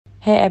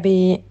Hey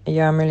Abby,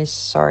 yeah, I'm really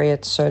sorry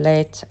it's so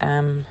late.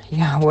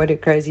 Yeah, what a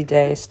crazy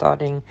day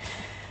starting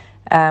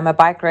a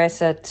bike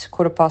race at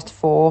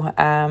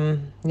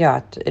 4:15.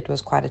 Yeah, it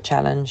was quite a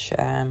challenge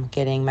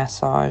getting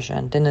massage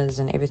and dinners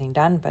and everything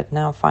done, but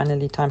now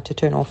finally time to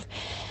turn off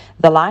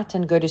the light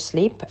and go to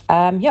sleep.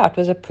 Yeah, it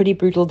was a pretty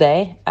brutal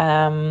day.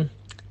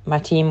 My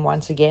team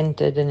once again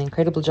did an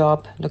incredible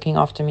job looking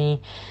after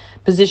me,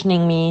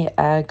 positioning me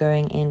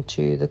going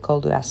into the Col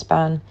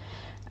d'Aspin.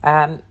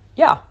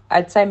 Yeah,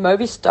 I'd say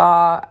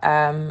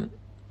Movistar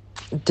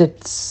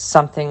did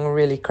something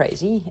really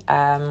crazy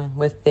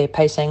with their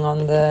pacing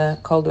on the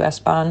Col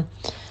d'Aspin.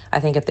 I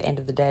think at the end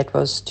of the day, it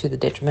was to the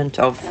detriment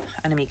of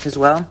Annemiek as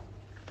well.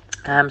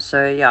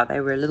 So, yeah, they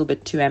were a little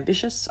bit too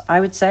ambitious, I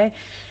would say.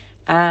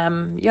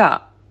 Yeah,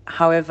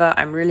 however,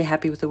 I'm really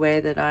happy with the way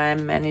that I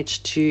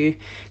managed to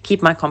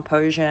keep my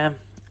composure,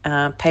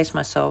 pace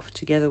myself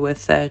together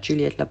with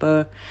Juliette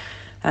Labeau.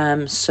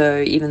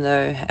 So even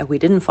though we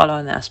didn't follow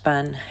in the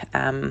Aspan,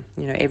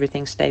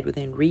 everything stayed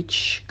within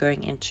reach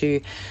going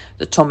into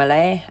the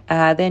Tourmalet.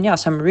 Then, yeah,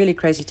 some really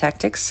crazy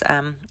tactics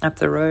up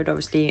the road.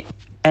 Obviously,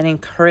 an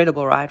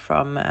incredible ride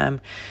from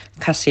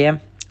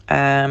Cassia.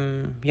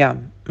 Yeah,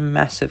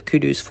 massive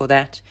kudos for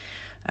that.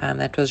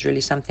 That was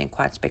really something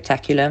quite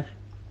spectacular.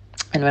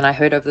 And when I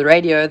heard over the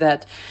radio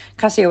that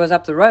Cassia was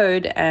up the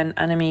road and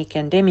Annemiek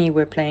and Demi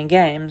were playing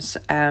games,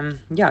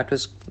 yeah,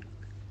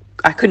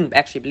 I couldn't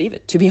actually believe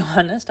it, to be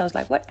honest. I was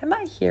like, what, am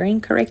I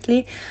hearing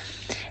correctly?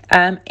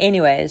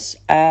 Anyways,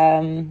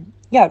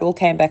 yeah, it all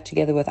came back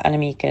together with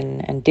Annemiek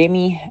and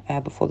Demi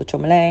before the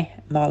Tourmalet.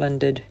 Marlon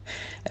did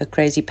a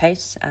crazy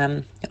pace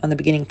on the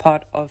beginning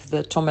part of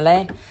the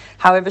Tourmalet.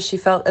 However, she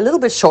felt a little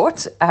bit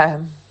short,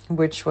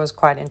 which was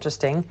quite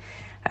interesting.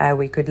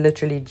 We could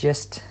literally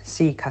just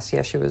see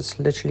Cassia. She was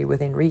literally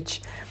within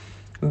reach,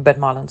 but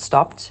Marlon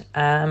stopped.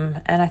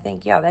 And I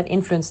think, yeah, that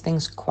influenced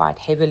things quite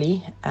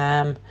heavily.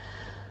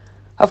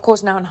 Of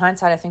course, now in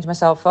hindsight, I think to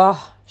myself,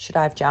 should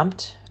I have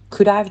jumped?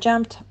 Could I have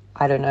jumped?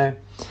 I don't know.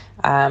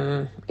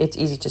 It's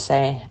easy to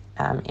say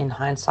in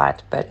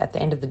hindsight, but at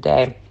the end of the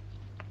day,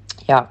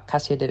 yeah,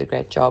 Cassia did a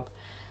great job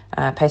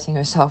pacing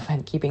herself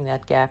and keeping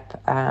that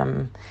gap.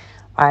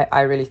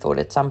 I really thought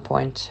at some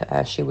point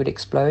she would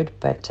explode,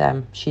 but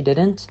she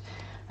didn't.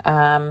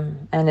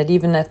 And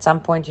even at some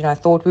point, I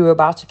thought we were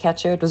about to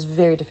catch her. It was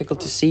very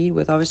difficult to see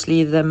with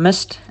obviously the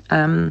mist.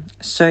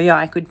 So yeah,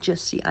 I could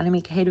just see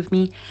Annemiek ahead of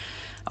me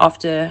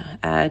after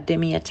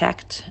Demi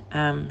attacked.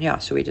 Yeah,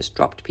 so we just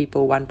dropped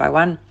people one by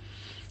one,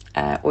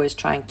 always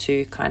trying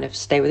to kind of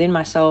stay within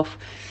myself.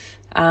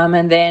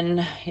 And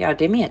then, yeah,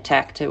 Demi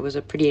attacked. It was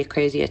a pretty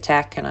crazy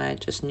attack, and I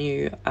just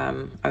knew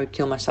I would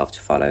kill myself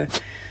to follow.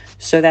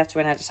 So that's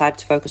when I decided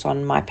to focus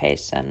on my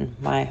pace and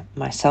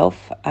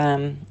myself.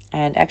 And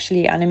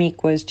actually,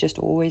 Annemiek was just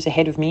always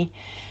ahead of me.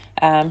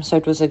 So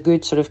it was a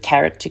good sort of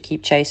carrot to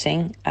keep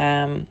chasing.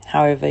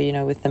 However,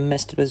 with the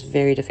mist, it was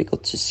very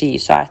difficult to see.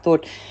 So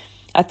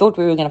I thought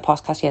we were going to pass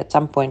Cassia at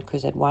some point,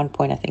 because at one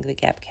point I think the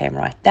gap came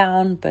right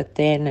down, but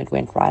then it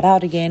went right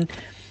out again.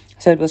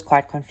 So it was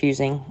quite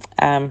confusing.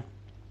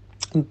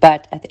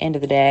 But at the end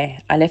of the day,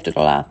 I left it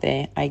all out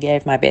there. I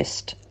gave my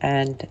best,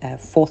 and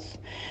fourth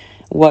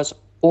was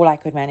all I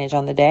could manage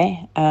on the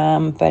day.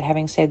 But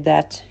having said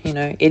that,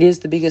 it is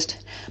the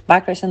biggest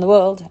bike race in the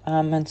world.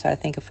 And so I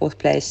think a fourth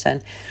place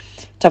and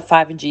top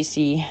 5 in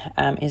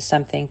GC is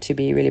something to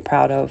be really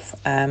proud of.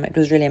 It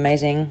was really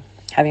amazing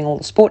having all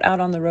the sport out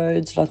on the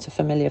roads, lots of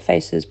familiar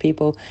faces,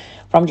 people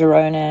from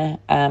Girona,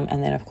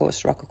 and then, of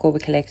course, Rock-A-Corba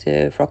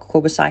Collective,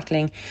 Rock-A-Corba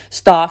Cycling,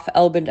 staff,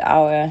 Albert,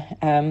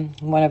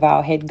 one of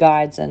our head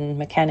guides and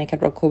mechanic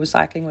at Rock-A-Corba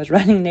Cycling, was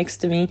running next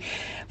to me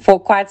for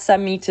quite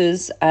some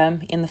meters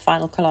in the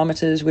final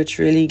kilometers, which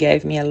really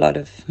gave me a lot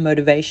of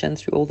motivation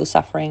through all the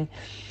suffering.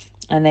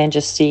 And then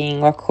just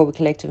seeing Rock-A-Corba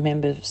Collective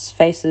members'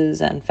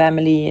 faces and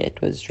family, it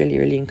was really,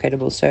 really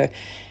incredible. So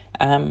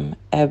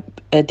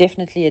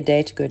definitely a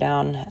day to go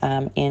down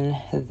in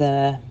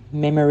the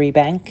memory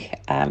bank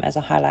as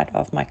a highlight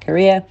of my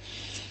career.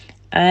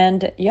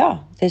 And yeah,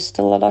 there's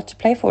still a lot to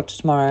play for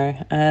tomorrow.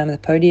 The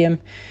podium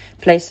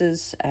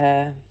places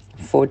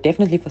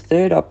definitely for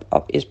third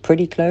up is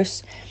pretty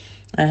close,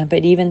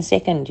 but even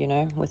second,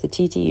 with the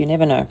TT, you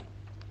never know,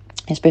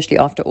 especially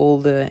after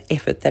all the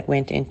effort that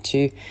went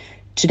into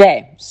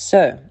today.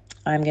 So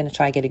I'm going to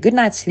try and get a good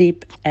night's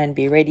sleep and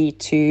be ready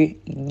to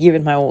give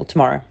it my all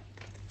tomorrow.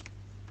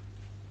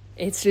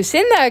 It's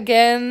Lucinda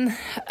again.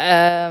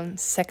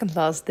 Second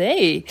last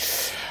day.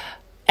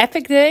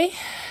 Epic day,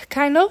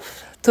 kind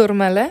of.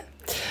 Tourmalet.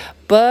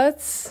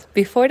 But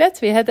before that,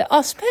 we had the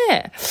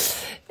Aspin.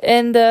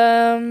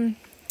 And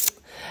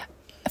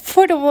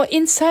for the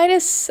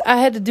insiders, I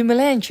had the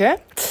Dumoulin.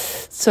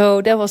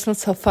 So that was not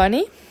so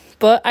funny.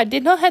 But I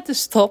did not have to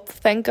stop,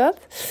 thank God.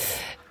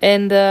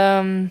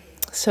 And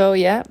so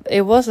yeah,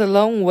 it was a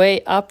long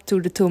way up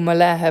to the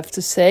Tourmalet, I have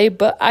to say.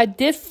 But I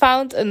did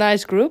found a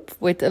nice group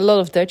with a lot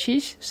of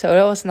Dutchies. So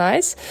that was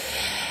nice.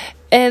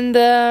 And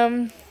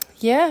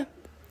yeah,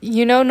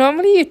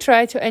 normally you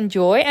try to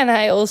enjoy, and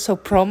I also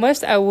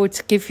promised I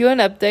would give you an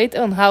update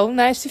on how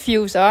nice the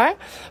views are,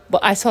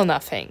 but I saw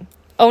nothing.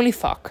 Only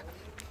fog.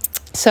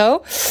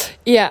 So,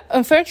 yeah,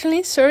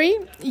 unfortunately, sorry,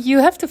 you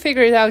have to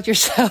figure it out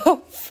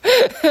yourself.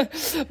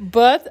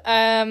 But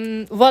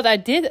what I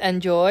did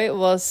enjoy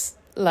was,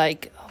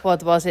 like,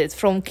 what was it?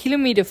 From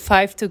kilometer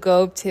 5 to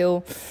go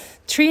till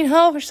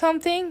 3.5 or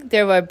something.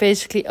 There were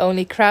basically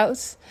only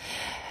crowds.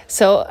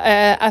 So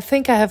I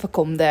think I have a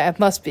com there. It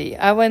must be.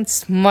 I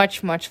went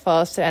much, much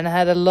faster and I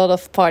had a lot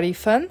of party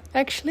fun,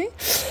 actually.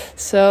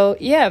 So,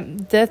 yeah,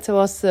 that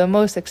was the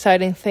most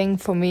exciting thing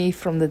for me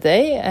from the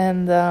day.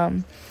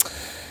 And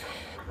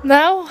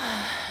now,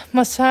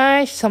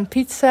 massage, some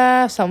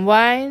pizza, some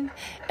wine.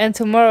 And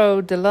tomorrow,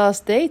 the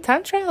last day,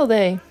 time trial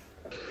day.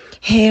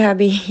 Hey,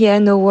 Abby. Yeah,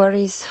 no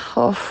worries.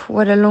 Oh,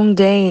 what a long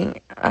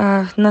day.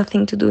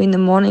 Nothing to do in the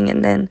morning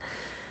and then...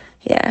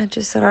 yeah,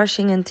 just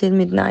rushing until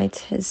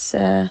midnight. It's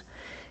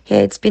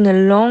been a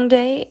long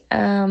day,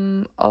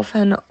 off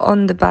and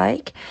on the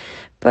bike,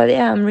 but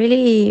yeah, I'm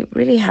really,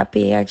 really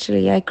happy.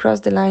 Actually, I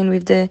crossed the line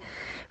with a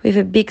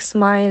big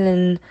smile,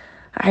 and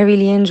I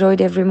really enjoyed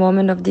every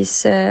moment of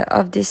this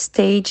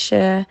stage.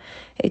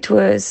 It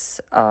was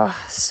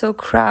so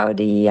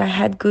crowdy. I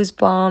had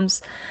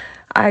goosebumps.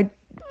 I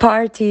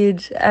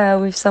partied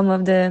with some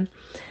of the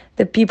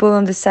people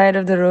on the side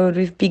of the road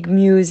with big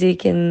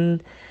music,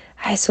 and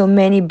I saw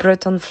many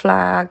Breton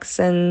flags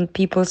and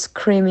people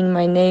screaming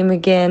my name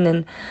again,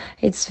 and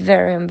it's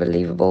very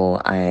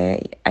unbelievable.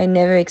 I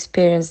never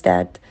experienced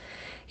that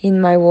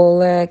in my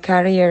whole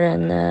career,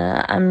 and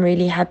I'm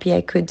really happy I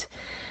could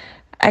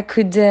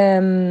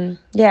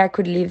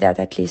live that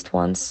at least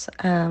once.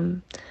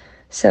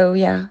 So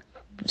yeah,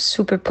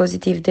 super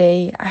positive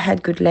day. I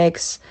had good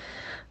legs.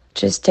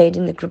 Just stayed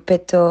in the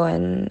gruppetto,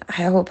 and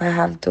I hope I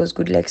have those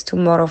good legs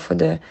tomorrow for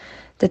the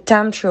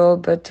time trial.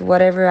 But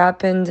whatever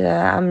happened,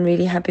 I'm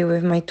really happy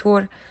with my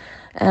tour.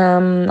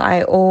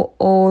 I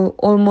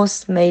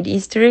almost made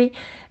history,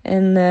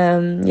 and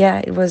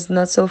it was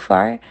not so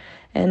far.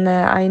 And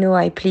I know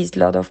I pleased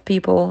a lot of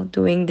people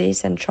doing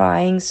this and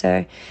trying.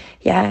 So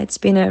yeah, it's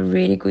been a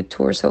really good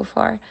tour so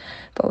far.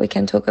 But we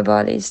can talk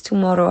about this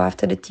tomorrow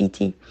after the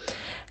TT.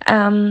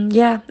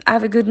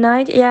 Have a good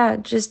night. Yeah,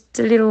 just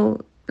a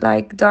little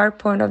dark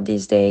point of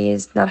this day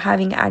is not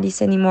having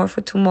Alice anymore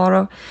for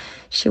tomorrow.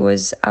 She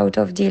was out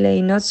of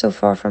delay, not so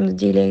far from the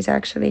delays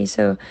actually.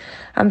 So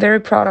I'm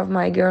very proud of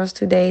my girls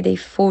today. They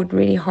fought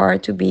really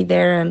hard to be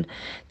there and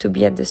to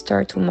be at the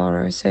start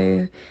tomorrow.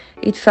 So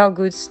it felt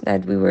good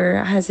that we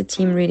were, as a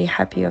team, really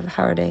happy of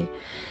our day.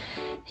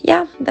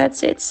 Yeah,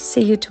 that's it.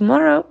 See you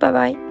tomorrow.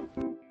 Bye-bye.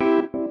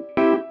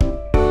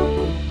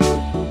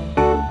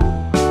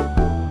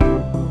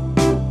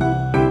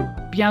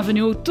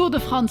 Bienvenue au Tour de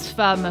France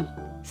Femmes.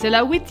 C'est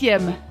la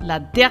 8e, la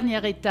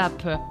dernière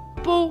étape,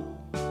 peau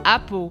à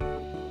peau.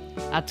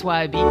 À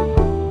toi, Abby.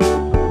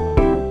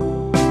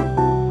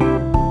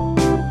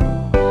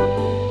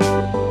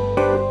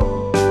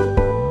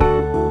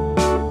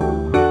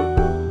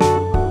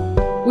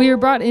 We were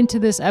brought into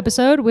this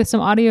episode with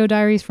some audio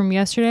diaries from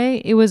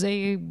yesterday. It was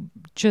a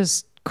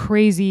just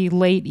crazy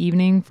late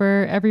evening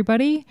for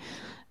everybody.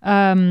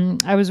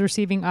 I was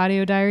receiving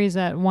audio diaries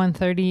at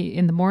 1:30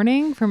 in the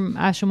morning from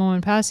Ashleigh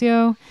and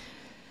Pasio.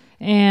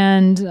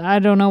 And I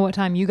don't know what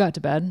time you got to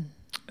bed.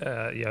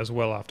 It was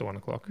well after 1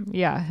 o'clock.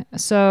 Yeah.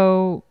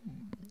 So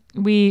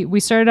we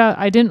started out,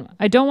 I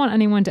don't want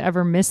anyone to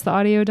ever miss the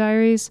audio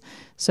diaries.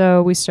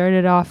 So we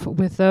started off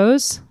with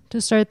those to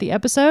start the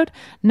episode.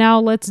 Now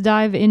let's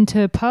dive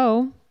into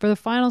Pau for the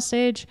final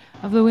stage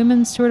of the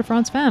Women's Tour de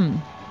France Femmes.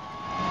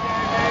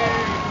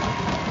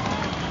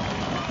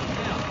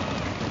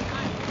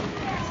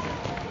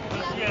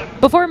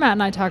 Before Matt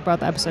and I talk about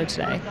the episode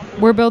today,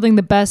 we're building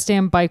the best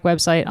damn bike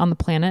website on the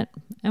planet,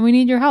 and we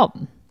need your help.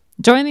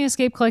 Join the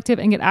Escape Collective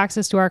and get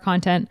access to our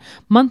content.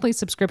 Monthly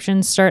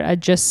subscriptions start at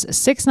just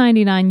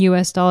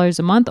 $6.99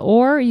 a month,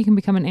 or you can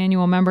become an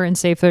annual member and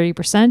save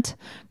 30%.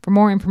 For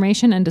more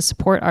information and to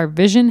support our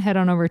vision, head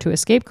on over to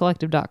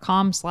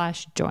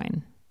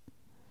escapecollective.com/join.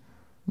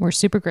 We're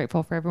super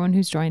grateful for everyone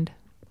who's joined.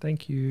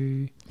 Thank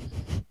you.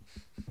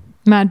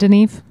 Matt,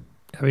 Neef.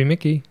 Happy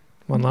Mickey.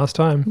 One last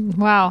time.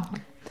 Wow.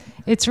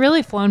 It's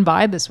really flown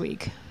by this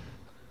week.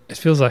 It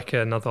feels like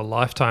another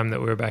lifetime that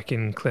we were back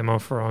in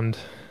Clermont-Ferrand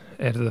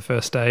out of the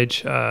first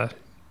stage.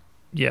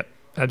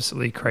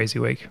 Absolutely crazy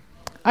week.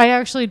 I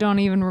actually don't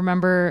even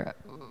remember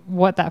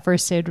what that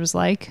first stage was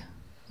like.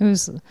 It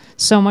was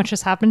so much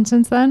has happened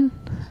since then.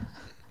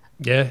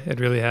 Yeah, it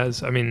really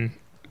has. I mean,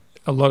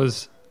 a lot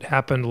has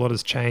happened, a lot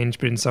has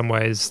changed, but in some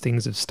ways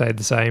things have stayed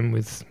the same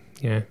with,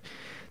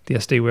 the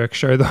SD Works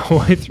show the whole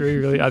way through,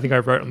 really. I think I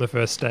wrote on the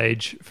first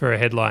stage for a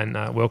headline,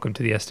 welcome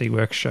to the SD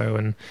Works show,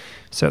 and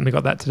certainly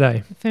got that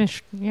today.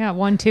 Finished,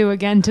 1-2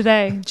 again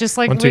today. Just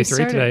like 1, 2, 3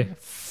 started. today.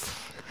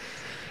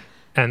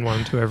 And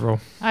 1, 2 overall.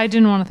 I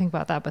didn't want to think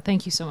about that, but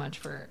thank you so much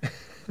for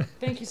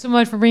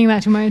bringing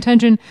that to my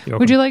attention.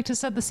 Would you like to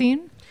set the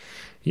scene?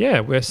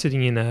 Yeah, we're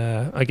sitting in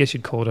I guess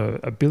you'd call it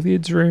a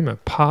billiards room, a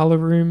parlor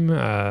room,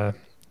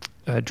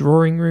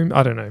 drawing room.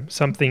 I don't know,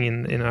 something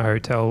in a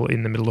hotel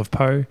in the middle of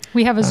Po.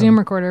 We have a Zoom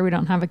recorder. We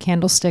don't have a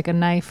candlestick, a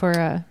knife, or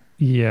a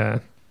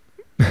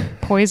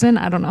poison.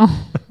 I don't know.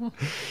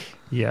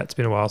 Yeah, it's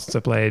been a while since I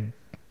played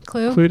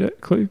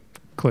Clue.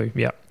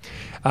 Yeah.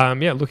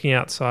 Looking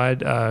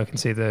outside, I can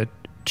see a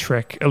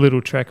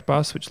little Trek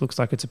bus, which looks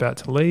like it's about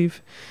to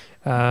leave.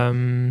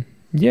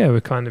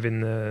 We're kind of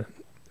in an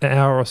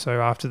hour or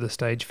so after the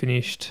stage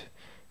finished.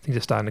 Things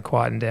are starting to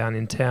quieten down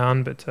in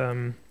town, but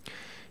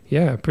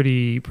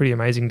pretty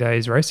amazing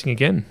days racing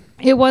again.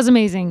 It was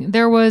amazing.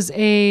 There was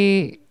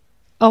a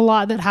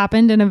lot that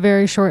happened in a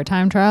very short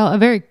time trial, a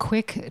very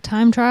quick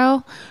time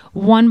trial,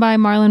 won by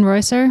Marlon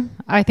Reusser.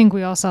 I think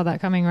we all saw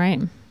that coming,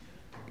 right?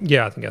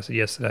 Yeah, I think I said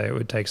yesterday it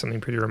would take something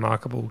pretty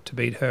remarkable to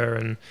beat her,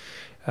 and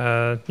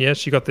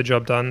she got the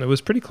job done. It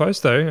was pretty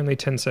close though, only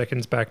 10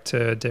 seconds back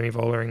to Demi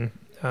Vollering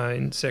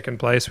in second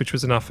place, which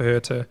was enough for her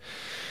to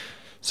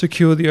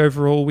secure the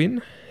overall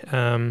win.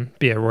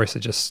 Reusser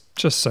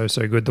just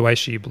so good. The way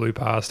she blew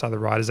past other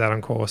riders out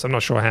on course. I'm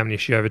not sure how many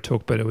she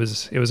overtook, but it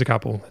was a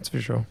couple, that's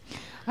for sure.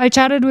 I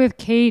chatted with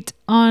Kate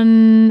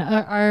on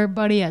our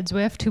buddy at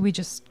Zwift, who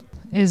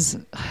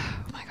oh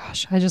my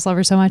gosh, I just love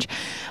her so much,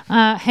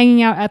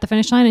 hanging out at the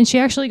finish line, and she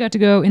actually got to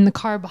go in the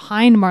car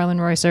behind Marlon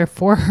Reusser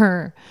for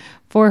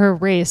her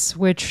race,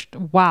 which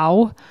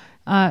wow.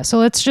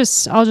 So I'll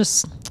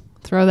just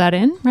throw that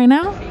in right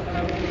now.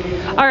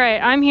 All right,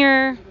 I'm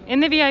here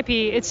in the VIP.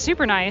 It's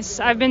super nice.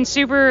 I've been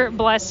super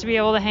blessed to be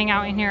able to hang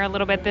out in here a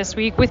little bit this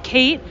week with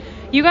Kate.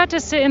 You got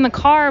to sit in the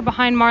car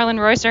behind Marlon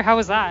Reusser. How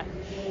was that?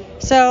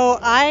 So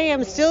I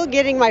am still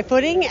getting my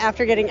footing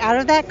after getting out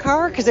of that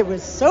car because it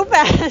was so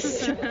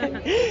fast.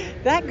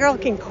 That girl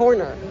can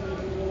corner.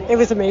 It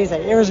was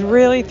amazing. It was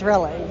really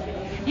thrilling.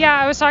 Yeah,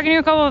 I was talking to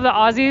a couple of the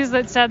Aussies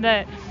that said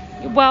that,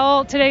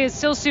 well, today is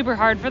still super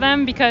hard for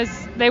them because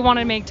they want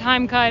to make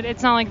time cut.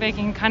 It's not like they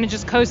can kind of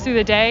just coast through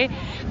the day.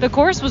 The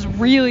course was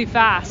really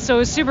fast, so it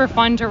was super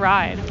fun to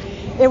ride.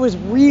 It was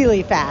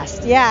really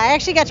fast. Yeah, I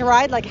actually got to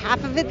ride like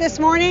half of it this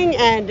morning,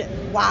 and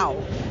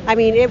wow. I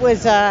mean, it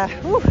was,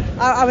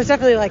 I was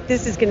definitely like,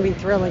 this is going to be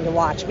thrilling to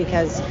watch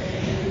because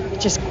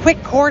just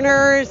quick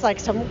corners, like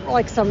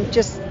some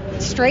just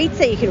straights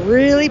that you can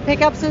really pick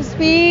up some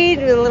speed,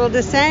 a little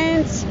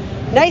descent.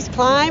 Nice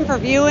climb for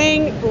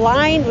viewing,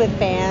 lined with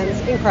fans.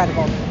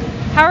 Incredible.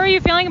 How are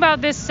you feeling about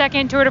this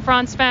second Tour de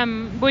France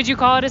Femmes? Would you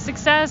call it a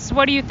success?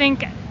 What do you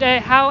think?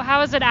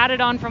 How is it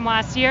added on from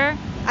last year?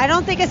 I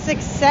don't think a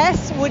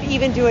success would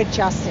even do it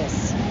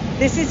justice.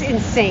 This is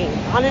insane.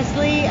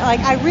 Honestly, like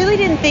I really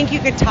didn't think you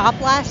could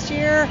top last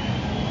year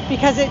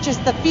because it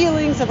just the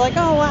feelings of like,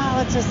 oh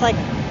wow, it's just like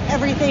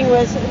everything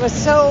was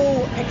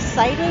so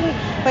exciting.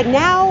 But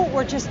now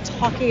we're just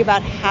talking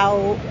about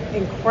how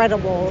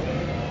incredible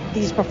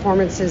these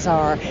performances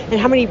are and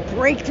how many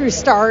breakthrough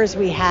stars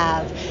we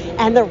have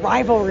and the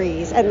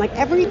rivalries and like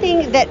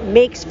everything that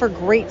makes for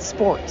great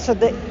sport, so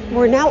that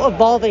we're now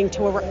evolving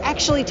to where we're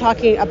actually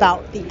talking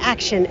about the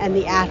action and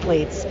the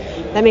athletes.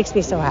 That makes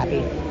me so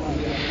happy.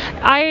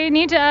 I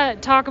need to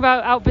talk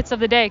about outfits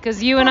of the day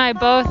because you and I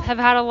both have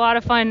had a lot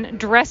of fun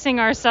dressing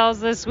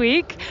ourselves this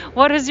week.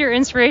 What has your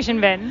inspiration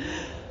been?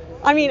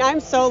 I mean, I'm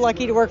so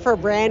lucky to work for a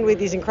brand with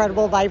these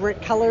incredible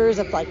vibrant colors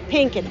of like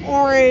pink and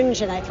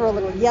orange, and I throw a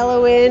little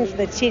yellow in for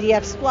the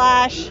TDF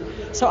splash.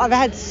 So I've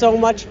had so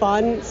much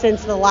fun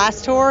since the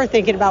last tour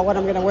thinking about what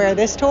I'm going to wear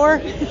this tour.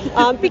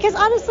 Because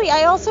honestly,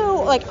 I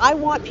also I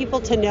want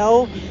people to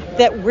know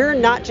that we're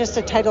not just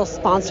a title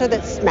sponsor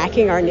that's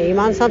smacking our name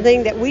on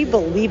something, that we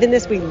believe in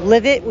this, we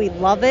live it, we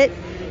love it.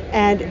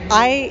 And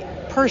I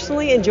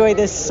personally enjoy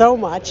this so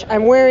much.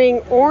 I'm wearing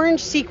orange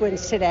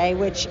sequins today,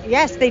 which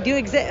yes, they do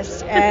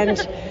exist,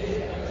 and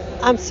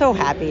I'm so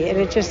happy. And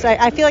it just,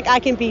 I feel like I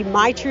can be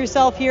my true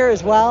self here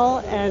as well,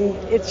 and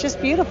it's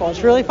just beautiful.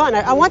 It's really fun.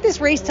 I want this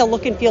race to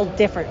look and feel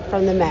different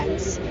from the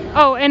men's.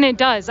 Oh, and it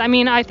does. I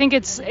mean, I think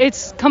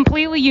it's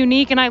completely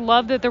unique, and I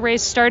love that the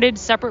race started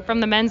separate from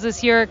the men's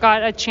this year. It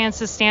got a chance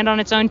to stand on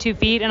its own 2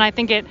 feet, and I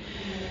think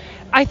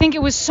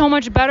it was so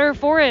much better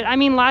for it. I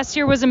mean, last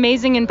year was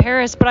amazing in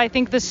Paris, but I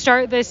think the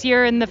start this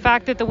year and the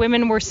fact that the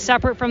women were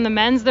separate from the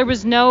men's, there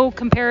was no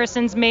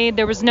comparisons made.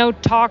 There was no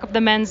talk of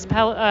the men's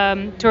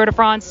Tour de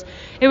France.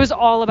 It was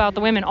all about the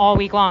women all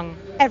week long.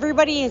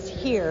 Everybody is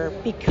here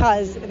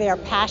because they are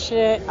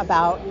passionate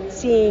about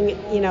seeing,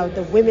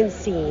 the women's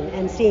scene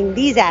and seeing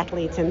these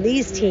athletes and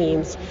these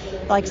teams.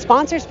 Like,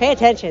 sponsors, pay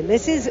attention.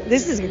 This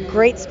is a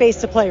great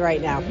space to play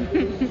right now.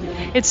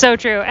 It's so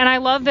true. And I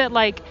love that,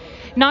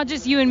 not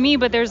just you and me,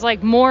 but there's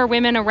more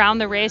women around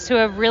the race who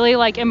have really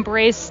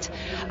embraced,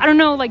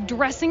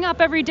 dressing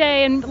up every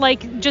day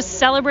and just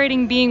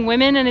celebrating being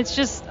women. And it's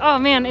just, oh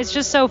man, it's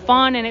just so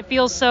fun, and it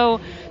feels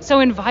so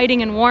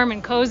inviting and warm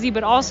and cozy,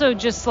 but also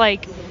just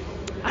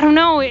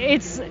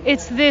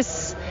it's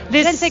this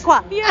Je ne sais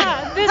quoi.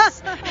 Yeah,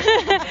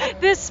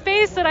 this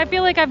space that I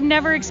feel like I've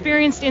never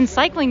experienced in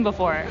cycling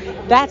before.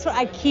 That's what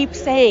I keep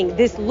saying.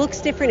 This looks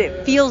different,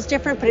 it feels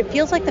different, but it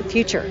feels like the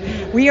future.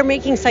 We are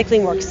making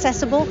cycling more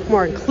accessible,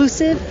 more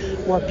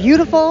inclusive, more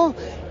beautiful,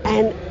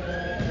 and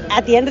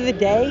at the end of the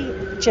day,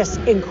 just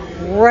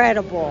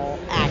incredible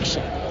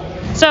action.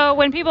 So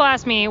when people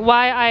ask me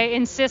why I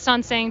insist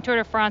on saying Tour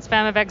de France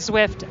Femmes avec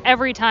Zwift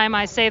every time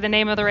I say the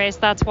name of the race,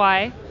 that's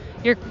why.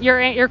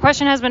 Your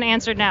question has been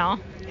answered now.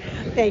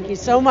 Thank you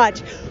so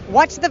much.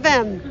 Watch the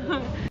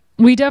Femme.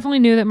 We definitely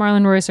knew that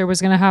Marlon Reusser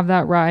was going to have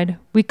that ride.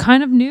 We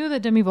kind of knew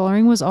that Demi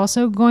Vollering was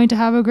also going to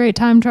have a great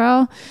time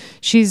trial.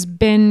 She's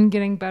been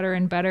getting better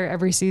and better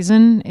every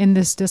season in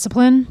this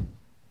discipline.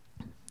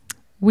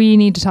 We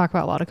need to talk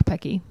about Lotte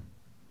Kopecky.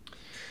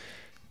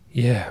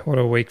 Yeah, what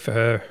a week for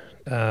her.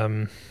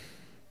 I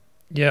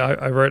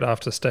wrote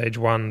after stage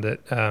one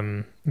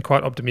that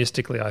quite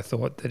optimistically I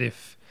thought that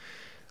if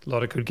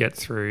Lotte could get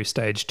through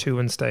stage 2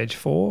 and stage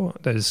 4,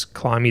 those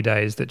climby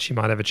days, that she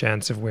might have a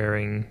chance of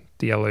wearing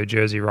the yellow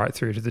jersey right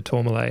through to the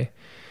Tourmalet.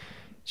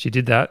 She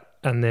did that,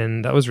 and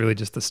then that was really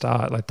just the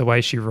start. Like the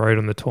way she rode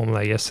on the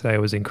Tourmalet yesterday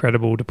was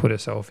incredible to put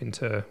herself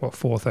into,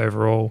 4th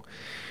overall.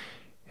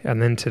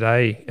 And then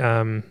today,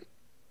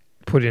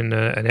 put in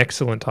an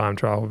excellent time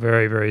trial,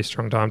 very, very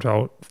strong time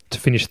trial to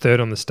finish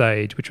 3rd on the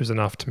stage, which was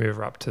enough to move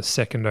her up to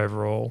 2nd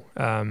overall.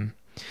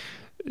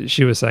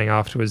 She was saying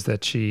afterwards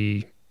that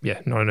she...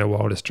 not in her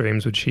wildest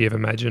dreams would she have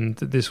imagined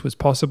that this was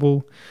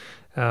possible.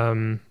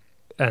 And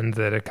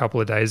that a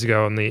couple of days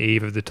ago on the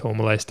eve of the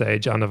Tourmalet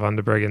stage, Anna van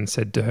der Breggen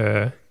said to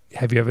her,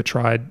 "Have you ever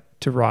tried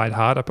to ride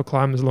hard up a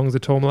climb as long as the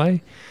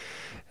Tourmalet?"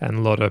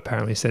 And Lotte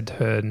apparently said to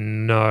her,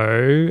 "No,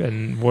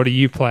 and what are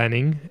you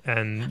planning?"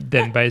 And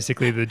then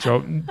basically the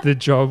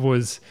job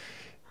was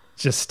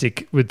just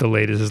stick with the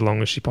leaders as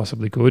long as she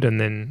possibly could.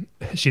 And then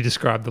she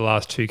described the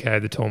last 2K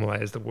of the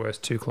Tourmalet as the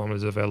worst 2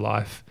 kilometres of her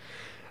life.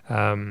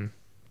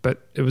 But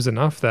it was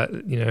enough that,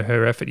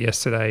 her effort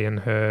yesterday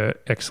and her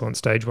excellent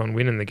stage 1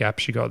 win and the gap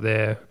she got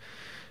there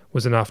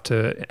was enough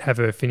to have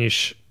her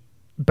finish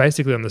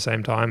basically on the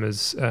same time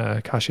as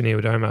Kasia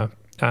Niewiadoma,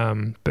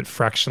 but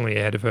fractionally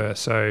ahead of her.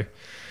 So,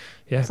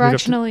 yeah.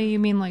 Fractionally, you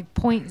mean like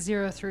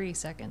 0.03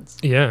 seconds?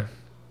 Yeah.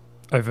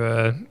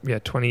 Over,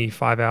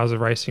 25 hours of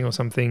racing or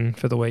something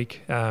for the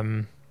week.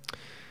 So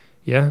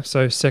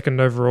 2nd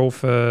overall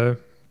for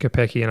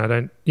Kopecky,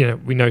 and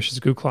we know she's a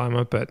good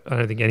climber, but I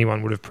don't think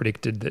anyone would have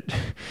predicted that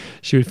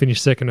she would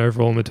finish 2nd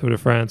overall in the Tour de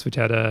France, which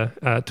had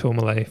a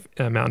Tourmalet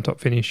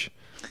mountaintop finish.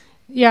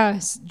 Yeah,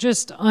 it's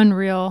just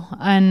unreal,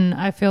 and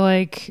I feel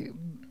like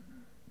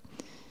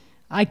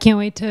I can't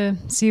wait to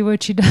see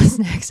what she does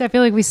next. I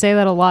feel like we say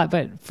that a lot,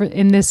 but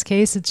in this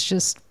case, it's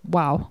just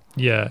wow.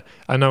 Yeah,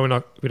 I know we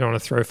don't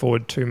want to throw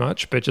forward too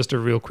much, but just a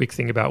real quick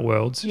thing about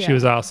Worlds. Yeah. She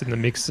was asked in the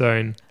mixed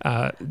zone,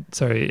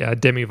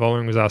 Demi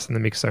Vollering was asked in the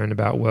mixed zone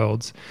about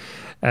Worlds,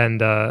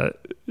 and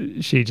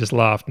she just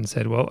laughed and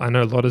said, "Well, I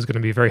know Lotte's going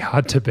to be very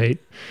hard to beat."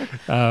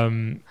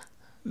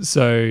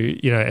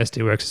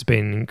 SD Worx has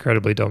been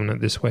incredibly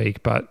dominant this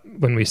week, but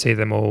when we see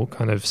them all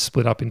kind of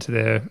split up into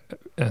their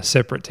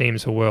separate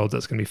teams for Worlds,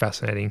 that's going to be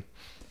fascinating.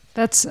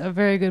 That's a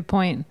very good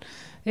point.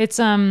 It's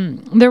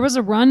there was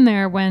a run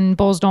there when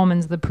Boels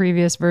Dolmans, the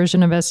previous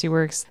version of SD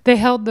Worx, they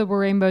held the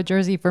rainbow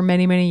jersey for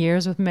many, many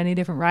years with many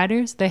different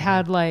riders. They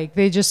had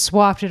they just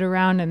swapped it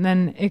around, and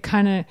then it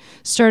kind of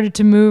started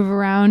to move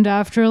around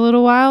after a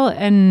little while,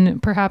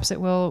 and perhaps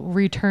it will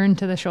return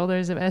to the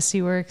shoulders of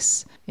SD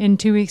Worx in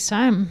 2 weeks'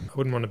 time. I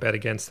wouldn't want to bet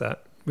against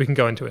that. We can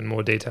go into it in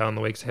more detail in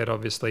the weeks ahead,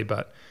 obviously,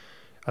 but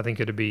I think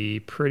it'd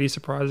be pretty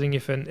surprising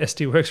if an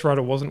SD Worx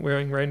rider wasn't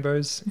wearing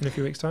rainbows in a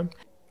few weeks' time.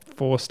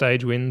 4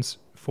 stage wins,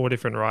 4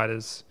 different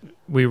riders.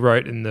 We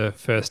wrote in the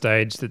first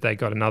stage that they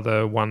got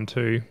another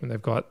 1-2, and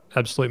they've got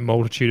absolute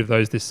multitude of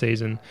those this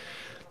season.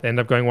 They end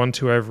up going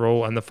 1-2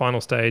 overall, and the final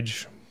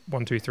stage,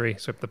 1-2-3,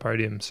 swept the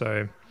podium.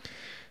 So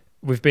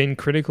we've been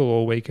critical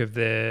all week of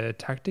their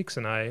tactics,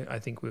 and I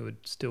think we would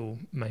still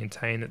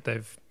maintain that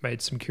they've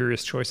made some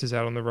curious choices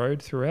out on the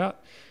road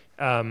throughout.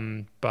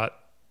 But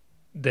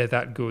they're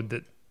that good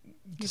that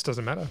it just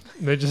doesn't matter.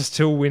 They just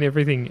still win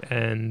everything,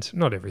 and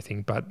not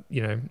everything, but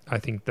I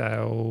think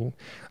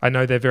I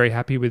know they're very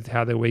happy with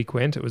how their week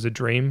went. It was a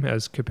dream,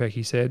 as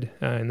Kopecky said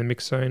in the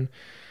mixed zone.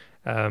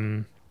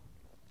 I'm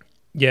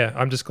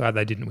just glad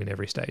they didn't win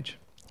every stage.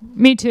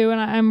 Me too, and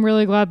I'm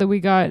really glad that we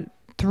got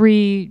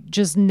 3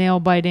 just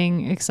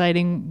nail-biting,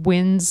 exciting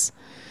wins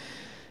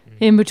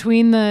in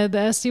between the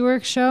SD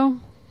Worx show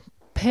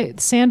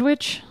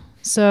sandwich.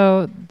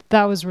 So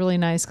that was really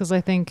nice, because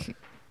I think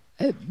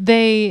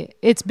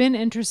it's been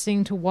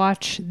interesting to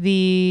watch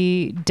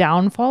the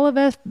downfall of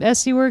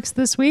SD Worx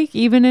this week,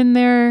 even in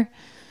their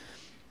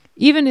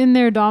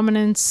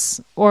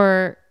dominance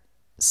or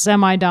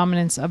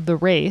semi-dominance of the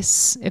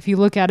race. If you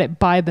look at it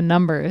by the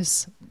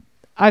numbers,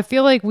 I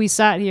feel like we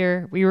sat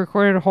here, we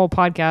recorded a whole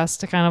podcast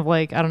to kind of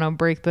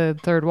break the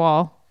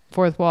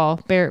fourth wall,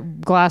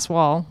 glass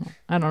wall.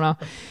 I don't know.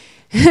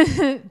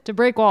 To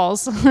break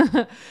walls.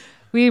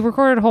 We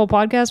recorded a whole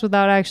podcast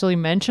without actually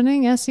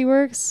mentioning SD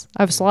Worx.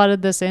 I've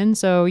slotted this in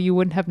so you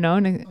wouldn't have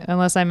known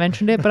unless I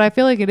mentioned it, but I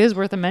feel like it is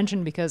worth a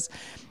mention because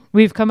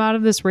we've come out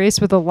of this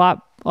race with a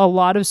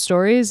lot of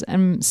stories,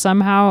 and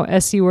somehow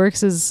SD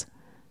Worx is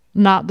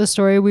not the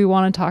story we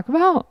want to talk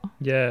about.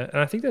 Yeah, and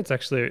I think that's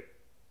actually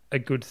a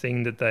good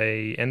thing that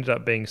they ended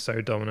up being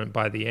so dominant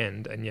by the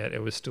end, and yet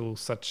it was still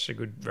such a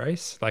good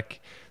race.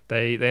 Like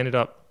they ended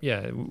up,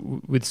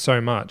 with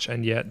so much,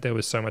 and yet there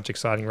was so much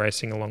exciting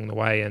racing along the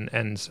way,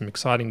 and some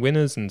exciting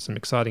winners and some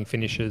exciting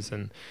finishes,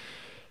 and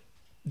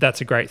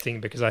that's a great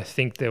thing, because I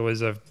think there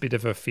was a bit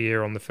of a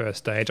fear on the first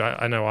stage.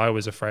 I know I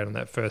was afraid on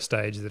that first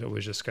stage that it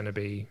was just going to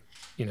be,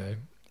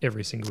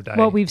 every single day.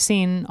 What we've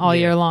seen all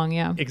year long,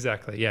 yeah.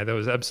 Exactly, yeah. There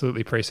was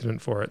absolutely precedent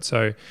for it.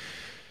 So,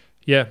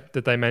 yeah,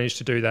 that they managed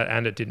to do that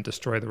and it didn't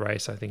destroy the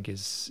race, I think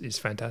is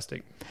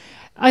fantastic.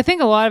 I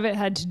think a lot of it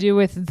had to do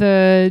with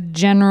the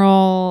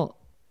general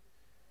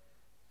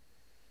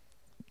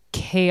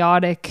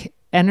chaotic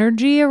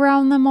energy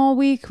around them all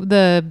week.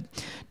 The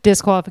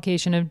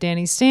disqualification of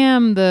Danny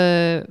Stam,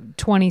 the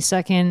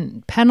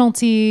 20-second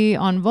penalty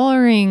on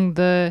Vollering,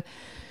 the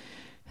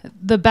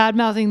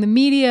bad-mouthing the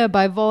media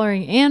by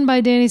Vollering and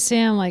by Danny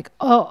Stam,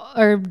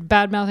 or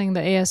bad-mouthing the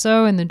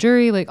ASO and the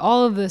jury,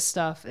 all of this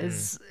stuff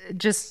is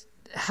just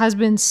has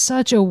been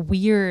such a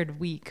weird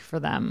week for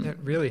them. It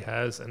really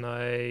has, and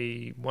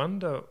I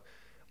wonder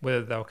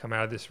whether they'll come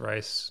out of this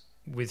race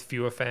with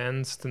fewer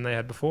fans than they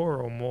had before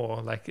or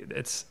more.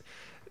 It's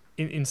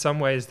in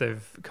some ways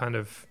they've kind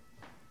of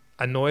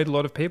annoyed a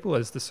lot of people,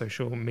 as the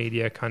social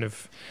media kind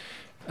of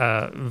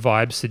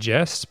vibe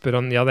suggests, but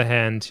on the other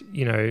hand,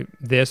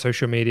 their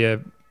social media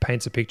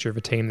paints a picture of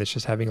a team that's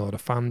just having a lot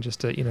of fun,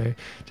 just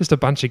a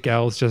bunch of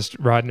gals just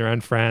riding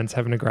around France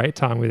having a great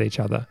time with each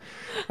other.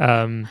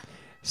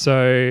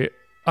 So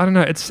I don't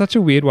know, it's such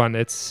a weird one.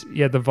 It's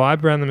the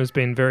vibe around them has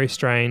been very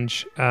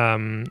strange,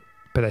 but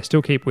they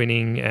still keep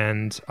winning,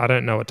 and I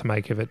don't know what to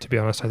make of it, to be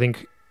honest. I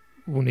think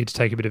we'll need to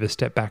take a bit of a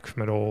step back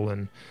from it all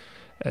and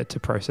to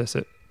process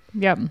it.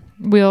 Yep.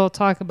 We'll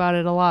talk about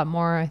it a lot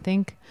more, I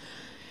think,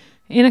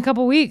 in a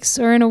couple weeks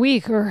or in a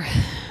week or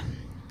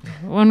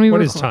when we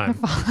What record. is time?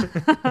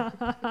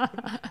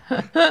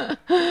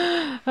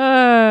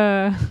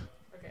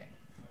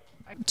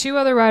 Two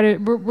other riders.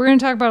 We're going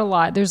to talk about a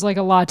lot. There's a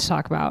lot to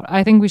talk about.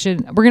 I think we're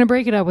going to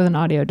break it up with an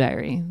audio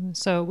diary.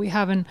 So we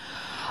have an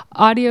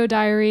audio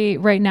diary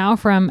right now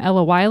from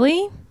Ella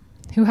Wyllie,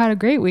 who had a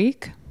great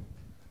week.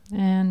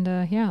 And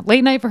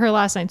late night for her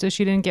last night, so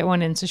she didn't get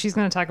one in. So she's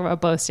going to talk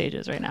about both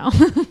stages right now.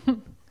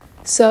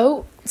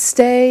 So,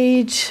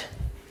 stage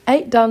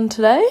 8 done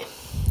today.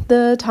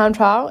 The time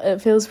trial, it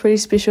feels pretty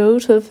special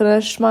to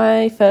finish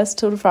my first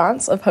Tour de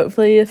France, of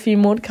hopefully a few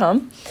more to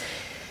come.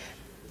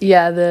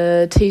 Yeah,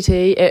 the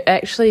TT, it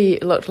actually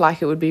looked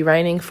like it would be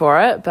raining for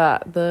it,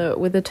 but the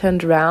weather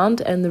turned around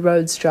and the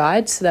roads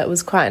dried, so that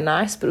was quite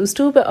nice. But it was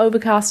still a bit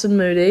overcast and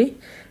moody,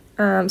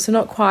 so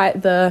not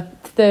quite the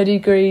 30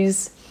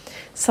 degrees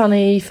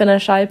sunny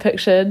finish I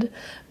pictured,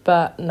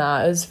 but it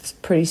was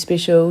pretty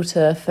special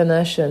to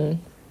finish and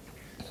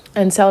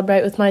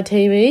celebrate with my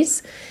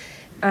teamies.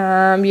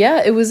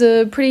 It was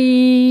a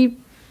pretty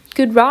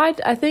good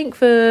ride, I think,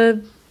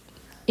 for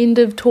end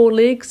of tour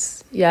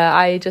legs.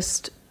 I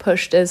just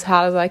pushed as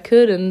hard as I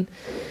could, and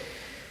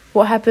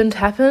what happened.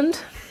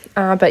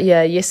 But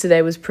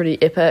yesterday was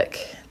pretty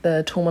epic,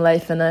 the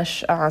Tourmalet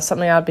finish,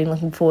 something I'd been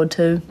looking forward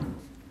to.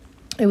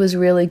 It was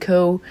really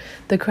cool.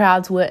 The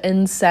crowds were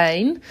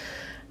insane.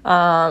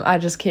 I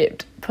just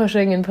kept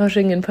pushing, and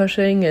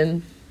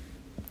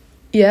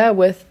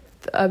with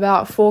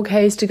about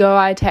 4Ks to go,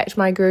 I attacked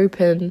my group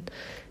and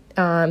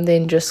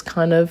then just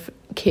kind of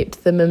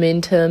kept the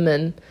momentum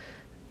and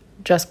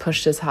just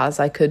pushed as hard as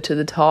I could to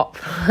the top.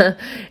 It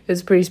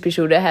was pretty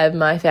special to have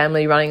my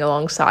family running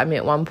alongside me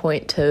at one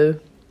point too.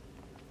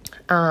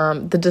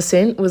 The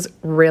descent was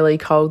really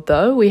cold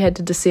though. We had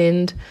to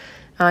descend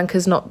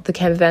because the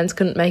camper vans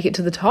couldn't make it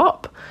to the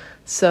top.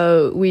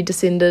 So we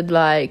descended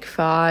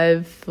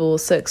 5 or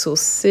 6 or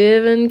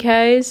 7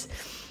 Ks,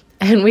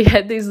 and we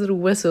had these little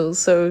whistles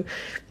so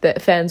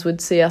that fans would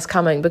see us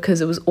coming,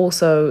 because it was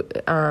also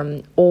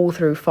all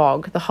through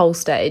fog, the whole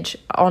stage.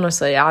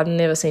 Honestly, I'd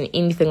never seen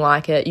anything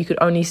like it. You could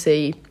only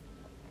see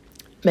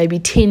maybe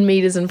 10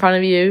 meters in front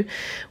of you,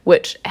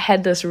 which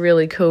had this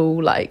really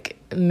cool,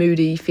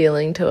 moody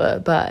feeling to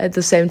it. But at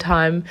the same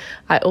time,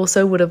 I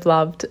also would have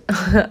loved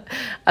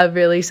a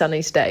really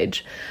sunny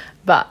stage.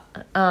 But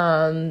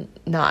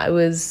it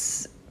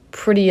was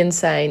pretty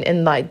insane,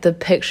 and the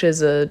pictures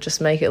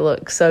just make it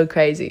look so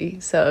crazy.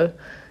 So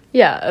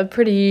a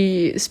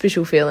pretty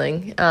special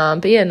feeling.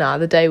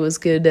 The day was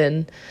good,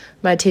 and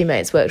my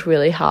teammates worked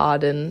really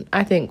hard, and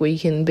I think we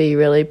can be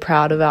really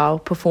proud of our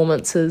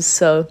performances.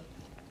 So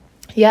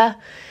the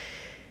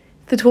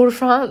Tour de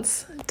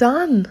France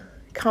done.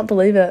 Can't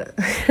believe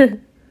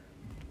it.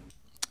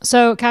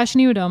 So Kasia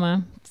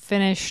Uedoma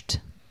finished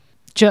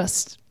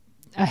just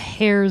a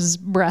hair's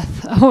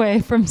breadth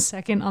away from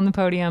second on the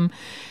podium.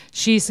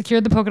 She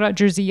secured the polka dot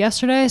jersey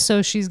yesterday,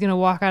 so she's going to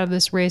walk out of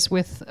this race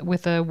with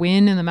a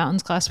win in the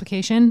mountains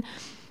classification.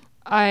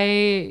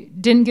 I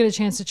didn't get a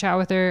chance to chat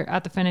with her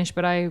at the finish,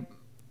 but I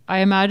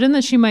imagine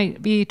that she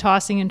might be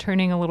tossing and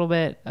turning a little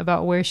bit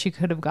about where she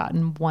could have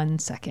gotten 1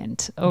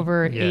 second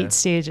over 8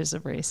 stages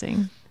of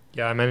racing.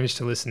 Yeah, I managed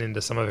to listen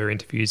into some of her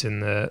interviews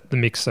in the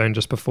mix zone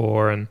just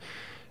before, and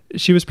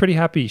she was pretty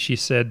happy. She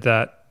said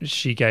that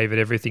she gave it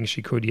everything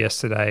she could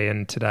yesterday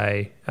and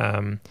today,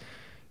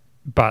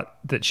 but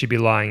that she'd be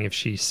lying if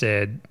she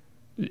said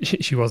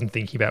she wasn't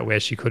thinking about where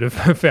she could have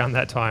found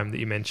that time that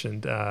you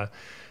mentioned.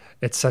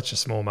 It's such a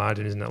small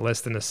margin, isn't it?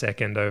 Less than a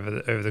second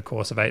over the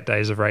course of 8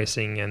 days of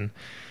racing. And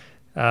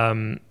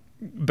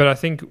but I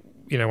think,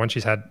 once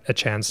she's had a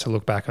chance to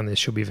look back on this,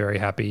 she'll be very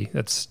happy.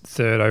 That's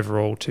third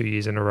overall 2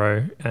 years in a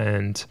row.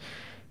 And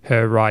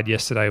her ride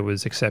yesterday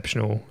was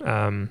exceptional.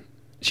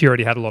 She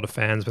already had a lot of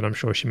fans, but I'm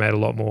sure she made a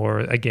lot more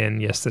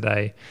again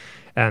yesterday.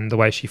 And the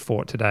way she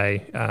fought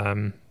today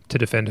to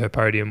defend her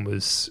podium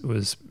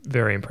was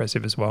very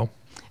impressive as well.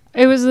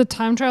 It was the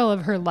time trial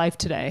of her life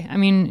today. I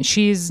mean,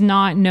 she's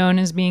not known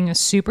as being a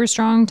super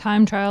strong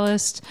time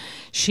trialist.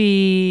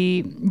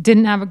 She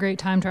didn't have a great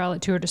time trial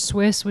at Tour de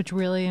Suez, which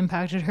really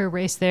impacted her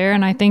race there.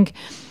 And I think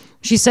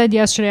she said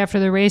yesterday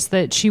after the race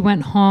that she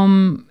went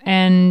home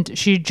and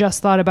she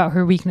just thought about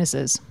her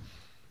weaknesses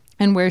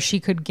and where she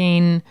could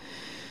gain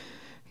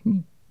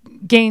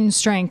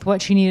strength,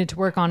 what she needed to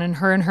work on. And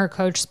her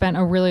coach spent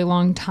a really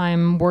long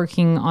time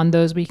working on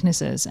those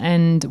weaknesses.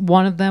 And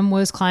one of them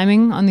was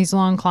climbing on these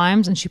long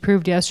climbs. And she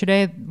proved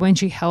yesterday when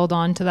she held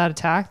on to that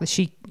attack that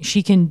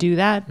she can do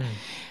that.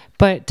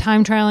 But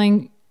time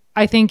trialing,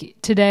 I think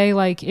today,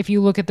 like if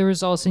you look at the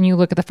results and you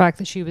look at the fact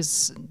that she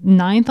was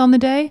 9th on the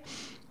day,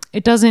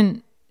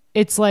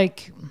 it's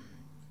like,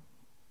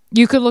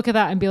 you could look at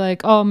that and be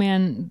like, oh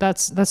man,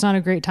 that's not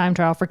a great time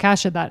trial. For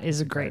Kasia, that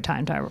is a great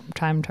time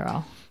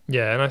trial.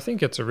 Yeah, and I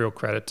think it's a real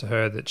credit to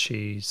her that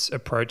she's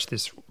approached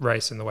this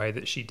race in the way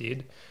that she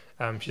did.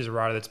 She's a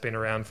rider that's been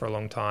around for a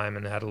long time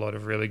and had a lot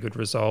of really good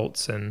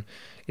results. And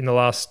in the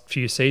last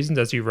few seasons,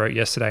 as you wrote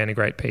yesterday in a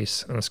great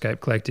piece on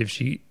Escape Collective,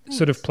 she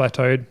sort of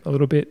plateaued a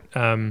little bit,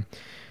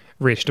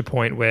 reached a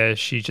point where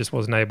she just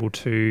wasn't able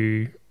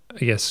to, I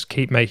guess,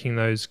 keep making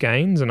those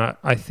gains. And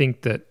I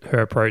think that her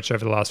approach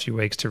over the last few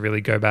weeks to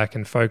really go back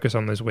and focus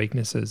on those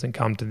weaknesses and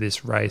come to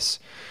this race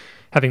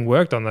having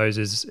worked on those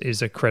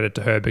is a credit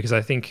to her, because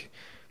I think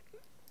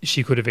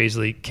she could have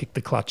easily kicked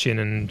the clutch in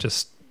and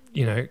just,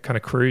 kind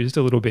of cruised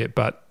a little bit,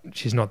 but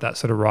she's not that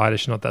sort of rider.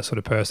 She's not that sort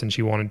of person.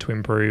 She wanted to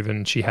improve,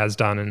 and she has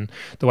done. And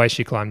the way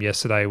she climbed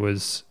yesterday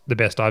was the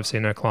best I've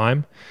seen her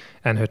climb,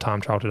 and her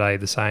time trial today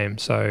the same.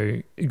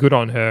 So good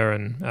on her,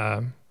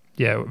 and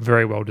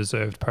very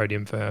well-deserved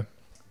podium for her.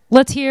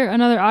 Let's hear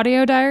another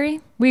audio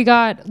diary. We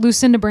got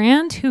Lucinda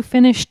Brand, who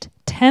finished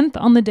 10th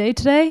on the day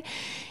today,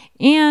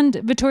 and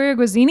Vittoria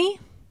Guazzini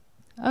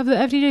of the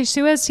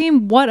FDJ-Suez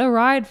team. What a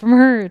ride from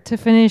her to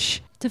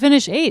finish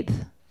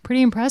 8th.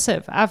 Pretty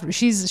impressive.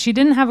 She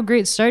didn't have a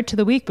great start to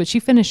the week, but she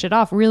finished it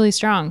off really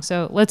strong.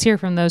 So let's hear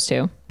from those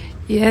two.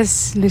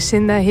 Yes,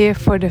 Lucinda here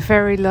for the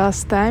very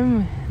last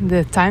time,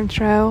 the time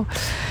trial.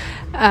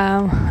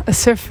 A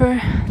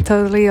surfer,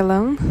 totally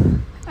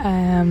alone.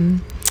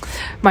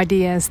 My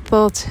DS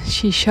thought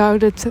she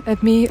shouted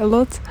at me a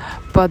lot,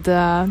 but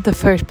the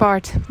first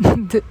part,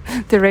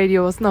 the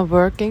radio was not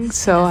working,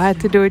 so I had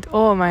to do it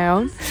all on my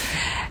own.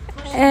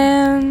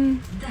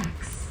 And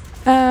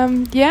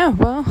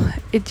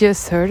it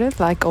just hurted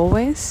like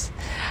always.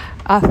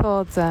 I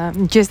thought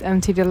just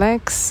empty the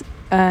legs.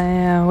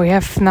 We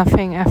have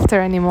nothing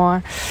after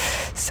anymore,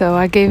 so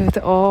I gave it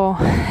all.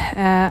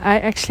 I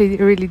actually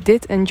really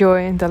did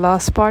enjoy the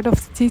last part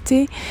of the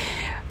TT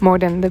more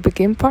than the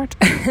begin part.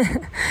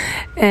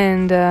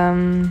 And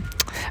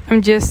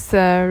I'm just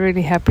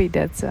really happy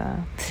that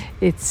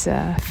it's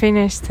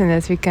finished and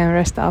that we can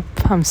rest up.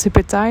 I'm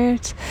super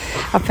tired.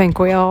 I think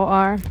we all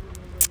are.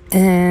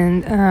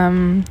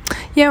 And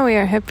we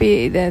are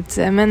happy that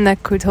Amanda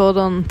could hold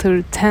on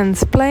to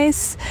 10th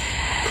place.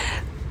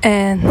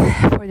 And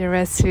for the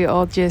rest, we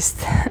all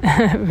just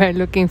were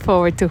looking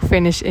forward to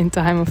finish in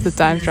time of the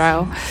time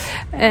trial.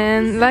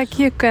 And like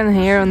you can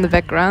hear on the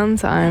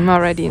background, I'm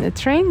already in a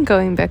train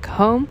going back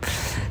home.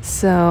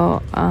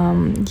 So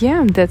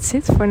that's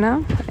it for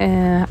now.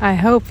 I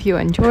hope you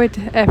enjoyed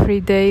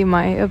every day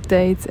my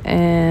update,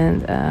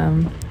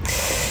 and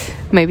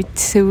maybe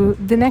to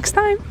the next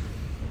time.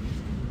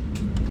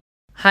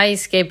 Hi,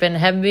 Escape and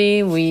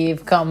Happy.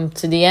 We've come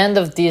to the end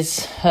of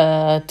this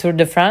Tour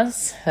de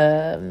France.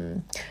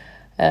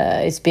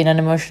 It's been an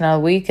emotional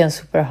week and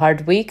super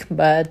hard week,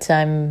 but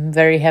I'm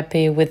very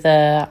happy with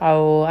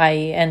how I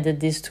ended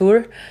this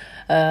tour.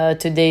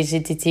 Today's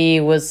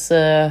ETT was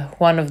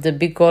one of the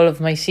big goals of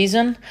my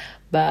season.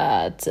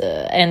 But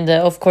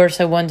of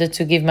course I wanted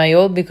to give my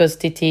all, because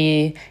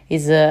TT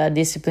is a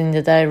discipline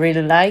that I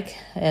really like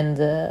and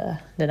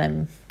that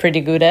I'm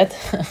pretty good at.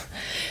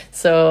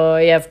 So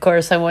of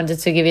course I wanted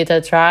to give it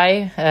a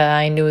try.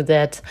 I knew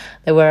that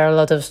there were a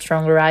lot of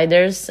strong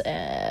riders,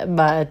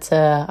 but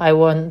I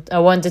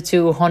wanted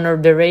to honor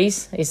the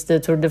race. It's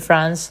the Tour de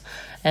France,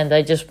 and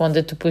I just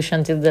wanted to push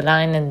until the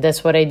line, and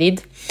that's what I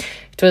did.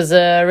 It was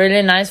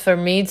really nice for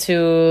me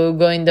to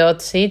go in the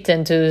hot seat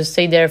and to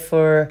stay there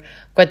for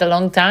quite a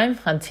long time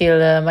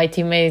until my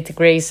teammate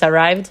Grace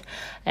arrived.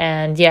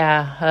 And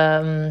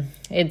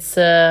it's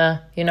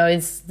a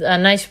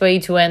nice way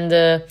to end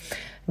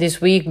this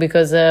week,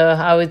 because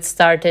how it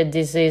started,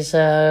 this is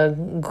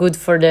good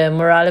for the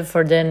morale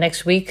for the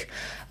next week.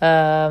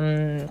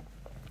 Of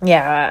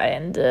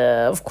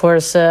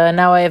course,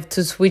 now I have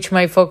to switch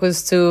my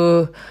focus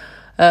to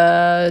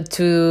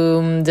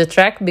the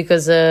track,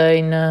 because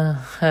in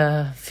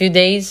a few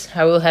days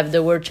I will have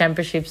the World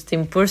Championships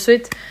Team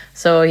Pursuit.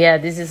 So yeah,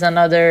 this is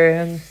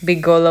another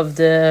big goal of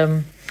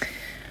the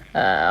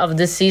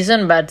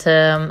season. But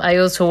I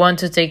also want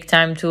to take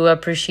time to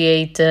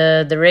appreciate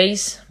the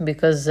race,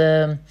 because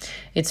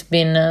it's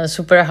been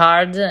super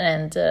hard,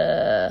 and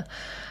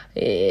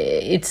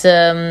it's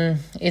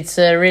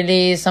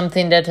really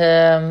something that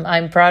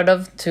I'm proud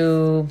of,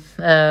 to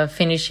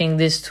finishing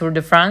this Tour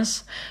de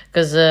France,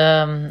 because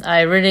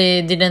I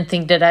really didn't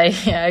think that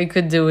I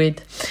could do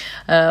it.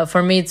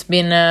 For me, it's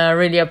been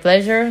really a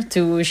pleasure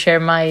to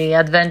share my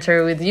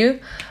adventure with you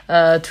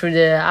through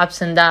the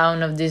ups and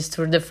downs of this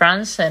Tour de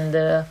France, and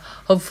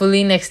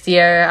hopefully next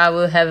year I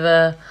will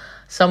have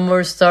some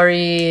more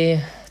story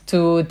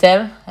to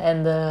tell,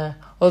 and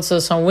also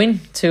some win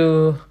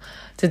to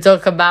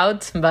talk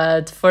about.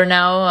 But for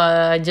now,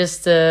 I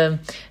just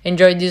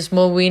enjoyed this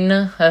small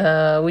win,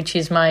 which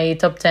is my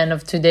top 10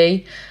 of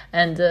today,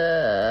 and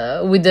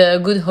with a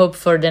good hope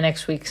for the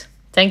next weeks.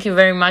 Thank you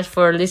very much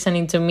for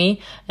listening to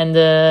me, and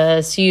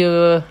see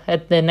you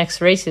at the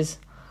next races.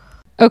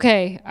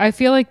 Okay, I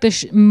feel like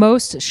the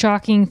most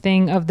shocking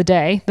thing of the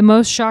day, the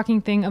most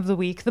shocking thing of the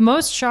week, the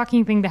most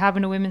shocking thing to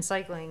happen to women's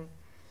cycling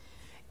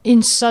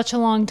in such a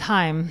long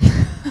time.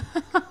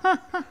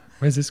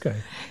 Where's this guy?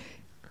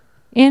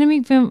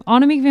 Annemiek van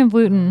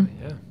Vleuten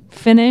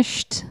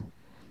finished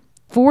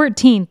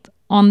 14th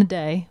on the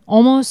day.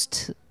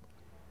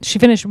 She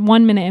finished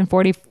 1 minute and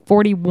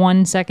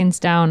 41 seconds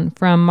down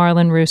from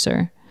Marlon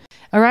Reusser,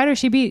 a rider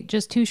she beat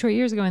just 2 short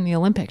years ago in the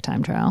Olympic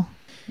time trial.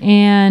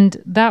 And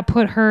that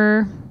put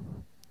her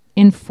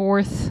in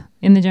 4th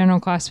in the general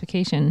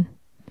classification,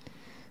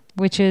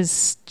 which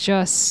is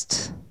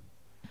just,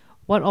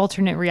 what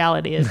alternate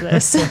reality is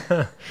this?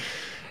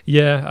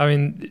 Yeah, I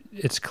mean,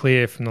 it's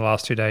clear from the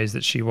last 2 days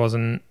that she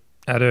wasn't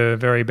at her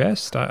very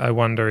best. I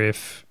wonder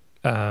if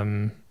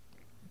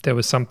there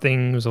was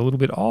something was a little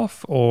bit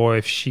off, or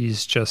if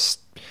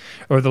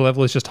or the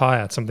level is just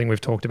higher. It's something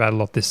we've talked about a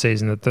lot this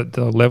season, that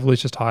the level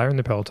is just higher in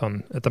the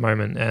peloton at the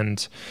moment,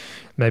 and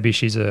maybe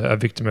she's a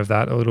victim of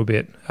that a little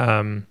bit.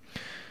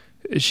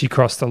 She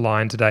crossed the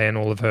line today, and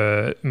all of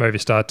her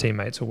Movistar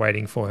teammates were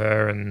waiting for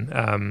her,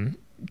 and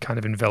kind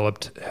of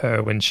enveloped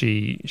her when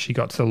she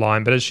got to the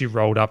line. But as she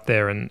rolled up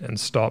there and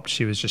stopped,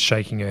 she was just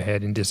shaking her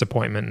head in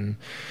disappointment, and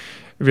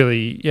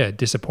really,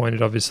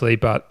 disappointed, obviously.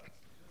 But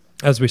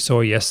as we saw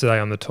yesterday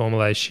on the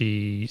Tourmalet,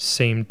 she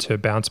seemed to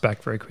bounce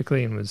back very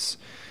quickly, and was,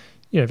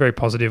 very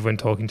positive when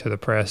talking to the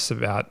press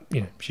about,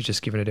 she's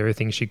just given it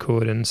everything she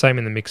could, and same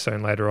in the mix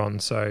zone later on.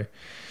 So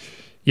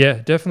yeah,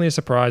 definitely a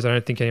surprise. I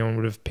don't think anyone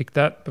would have picked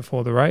that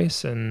before the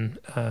race, and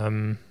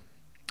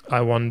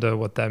I wonder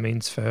what that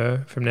means for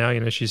her from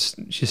now. She's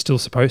still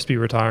supposed to be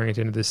retiring at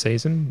the end of this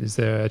season. Is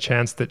there a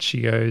chance that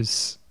she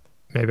goes,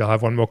 maybe I'll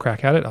have one more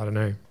crack at it? I don't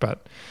know.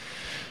 But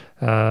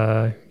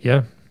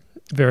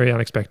very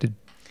unexpected.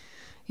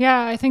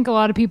 Yeah, I think a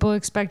lot of people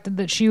expected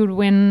that she would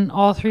win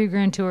all 3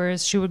 Grand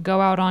Tours. She would go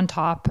out on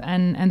top,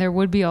 and there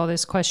would be all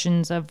these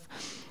questions of,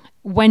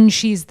 when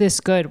she's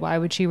this good, why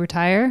would she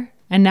retire?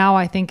 And now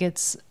I think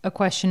it's a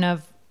question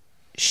of,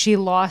 she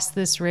lost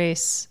this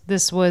race.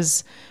 This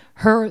was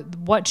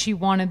what she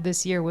wanted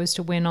this year, was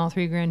to win all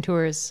 3 Grand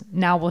Tours.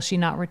 Now will she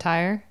not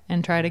retire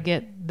and try to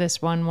get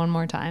this one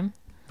more time?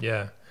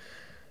 Yeah.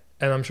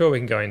 And I'm sure we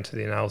can go into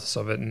the analysis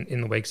of it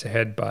in the weeks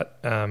ahead, but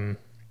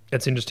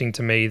it's interesting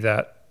to me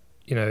that,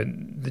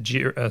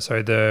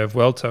 the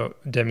Vuelta,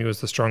 Demi was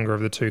the stronger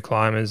of the 2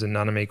 climbers, and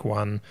Annemiek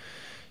won,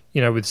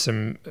 with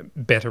some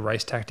better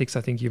race tactics,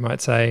 I think you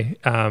might say.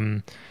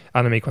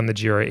 Annemiek won the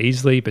Giro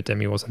easily, but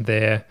Demi wasn't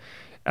there.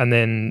 And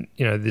then,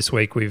 this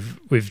week we've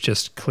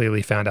just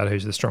clearly found out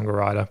who's the stronger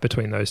rider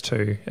between those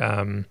 2.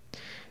 I mean,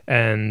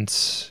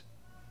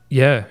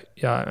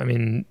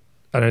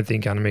 I don't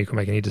think Annemiek will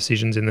make any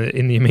decisions in the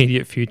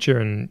immediate future,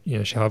 and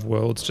she'll have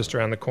Worlds just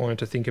around the corner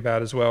to think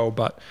about as well.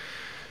 But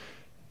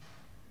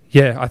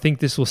yeah, I think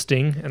this will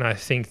sting, and I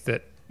think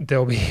that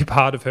there'll be a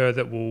part of her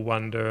that will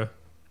wonder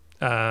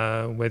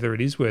whether it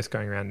is worth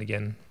going around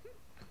again.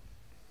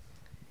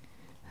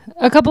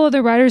 A couple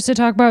other riders to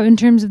talk about in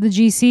terms of the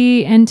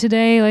GC, and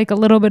today, like, a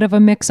little bit of a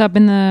mix-up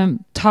in the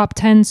top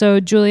 10. So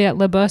Juliette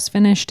Lebus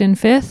finished in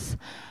 5th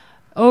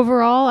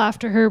overall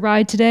after her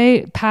ride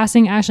today,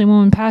 passing Ashleigh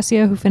Moolman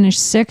Pasio, who finished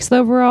 6th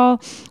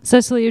overall.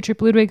 Cecilia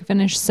Tripp-Ludwig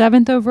finished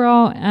 7th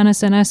overall. Ana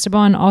San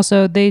Esteban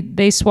also,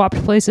 they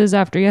swapped places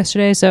after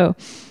yesterday. So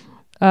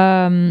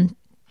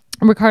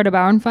Ricarda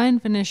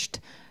Bauernfeind finished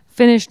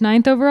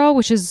 9th overall,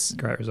 which is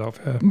great result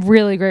for her.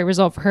 Really great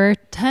result for her.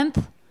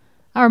 10th,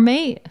 our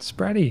mate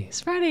Spratty.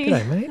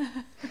 G'day, mate.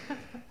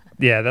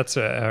 Yeah, that's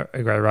a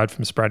great ride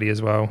from Spratty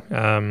as well.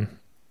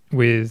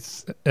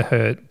 with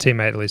her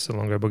teammate Elisa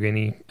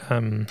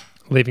Longo-Borghini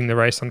leaving the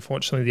race,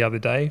 unfortunately, the other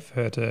day, for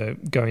her to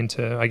go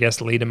into, I guess,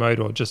 leader mode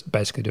or just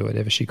basically do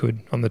whatever she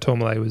could on the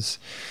Tourmalet was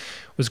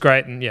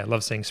great. And yeah,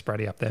 love seeing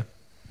Spratty up there.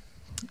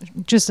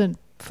 Just a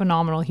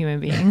phenomenal human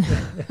being.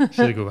 She's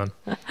a good one.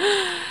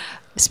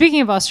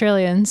 Speaking of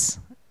Australians,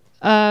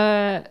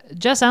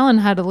 Jess Allen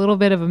had a little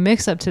bit of a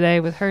mix-up today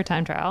with her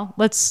time trial.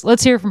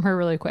 Let's hear from her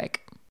really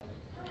quick.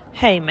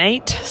 Hey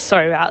mate,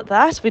 sorry about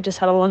that. We just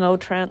had a long old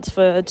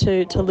transfer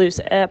to Toulouse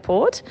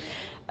Airport.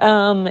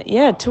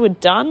 Tour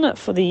done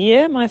for the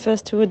year. My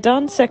first tour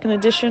done, second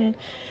edition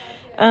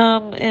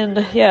in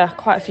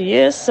quite a few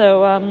years.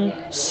 So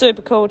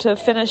super cool to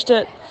have finished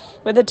it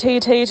with a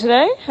TT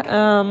today.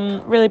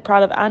 Really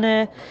proud of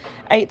Anna,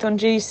 8th on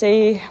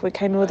GC. We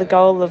came in with a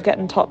goal of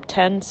getting top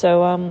 10,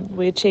 so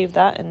we achieved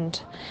that,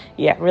 and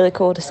yeah, really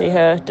cool to see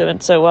her doing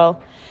so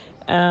well.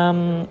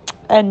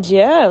 And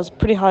yeah, it was a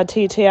pretty hard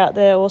TT out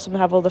there. Awesome to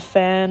have all the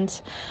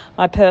fans.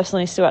 I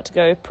personally still had to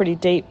go pretty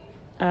deep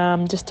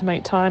just to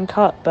make time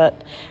cut,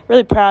 but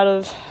really proud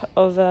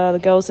of the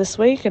girls this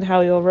week and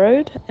how we all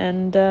rode.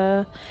 And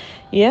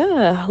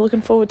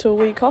looking forward to a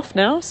week off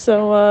now.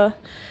 So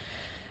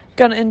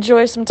gonna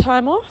enjoy some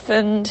time off,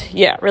 and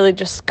yeah, really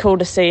just cool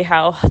to see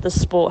how the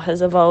sport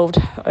has evolved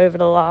over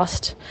the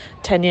last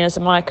 10 years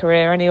of my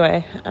career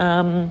anyway.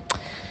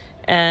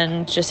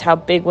 And just how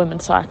big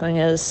women's cycling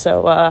is.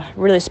 So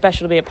really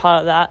special to be a part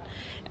of that,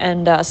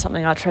 and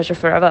something I'll treasure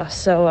forever.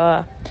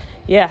 So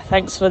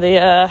thanks for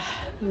the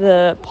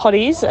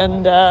potties,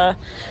 and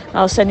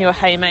I'll send you a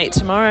hey mate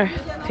tomorrow.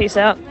 Peace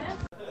out.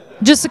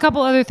 Just a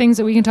couple other things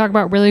that we can talk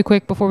about really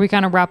quick before we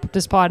kind of wrap up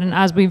this pod. And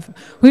as we've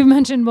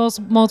mentioned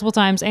multiple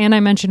times, and I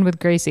mentioned with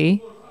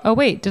Gracie. Oh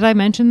wait, did I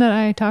mention that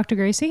I talked to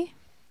Gracie?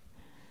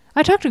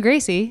 I talked to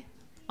Gracie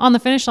on the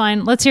finish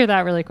line. Let's hear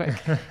that really quick.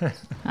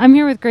 I'm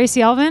here with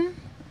Gracie Alvin.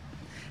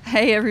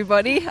 Hey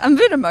everybody. I'm a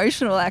bit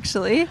emotional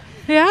actually.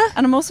 Yeah?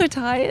 And I'm also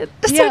tired.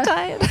 Yeah. So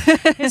tired.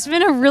 It's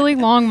been a really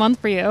long month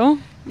for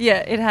you. Yeah,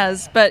 it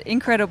has, but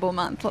incredible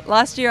month.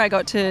 Last year I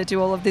got to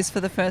do all of this for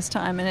the first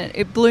time, and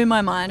it blew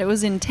my mind. It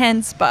was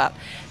intense, but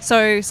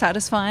so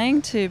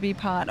satisfying to be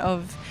part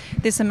of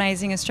this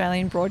amazing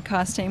Australian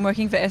broadcast team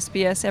working for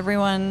SBS.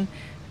 Everyone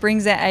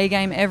brings their A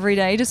game every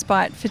day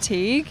despite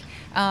fatigue.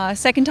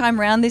 Second time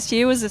round this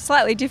year was a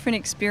slightly different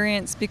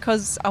experience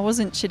because I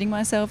wasn't shitting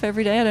myself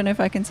every day. I don't know if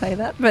I can say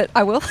that, but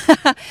I will.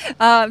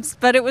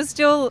 But it was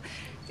still,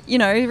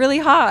 really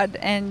hard,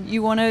 and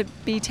you want to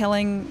be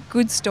telling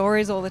good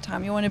stories all the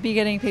time. You want to be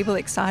getting people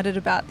excited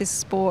about this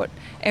sport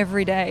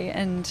every day,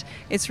 and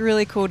it's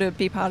really cool to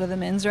be part of the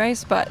men's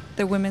race, but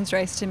the women's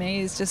race to me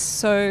is just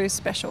so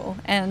special.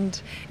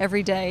 And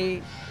every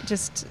day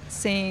just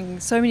seeing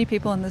so many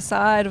people on the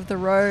side of the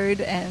road,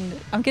 and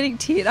I'm getting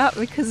teared up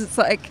because it's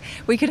like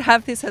we could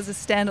have this as a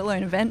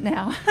standalone event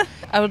now.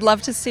 I would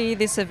love to see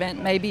this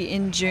event maybe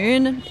in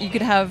June. You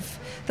could have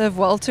the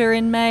Vuelta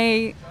in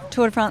May,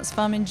 Tour de France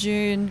Femmes in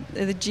June,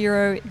 the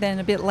Giro then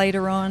a bit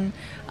later on.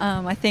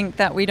 I think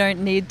that we don't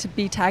need to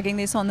be tagging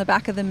this on the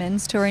back of the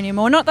men's tour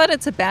anymore. Not that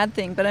it's a bad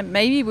thing, but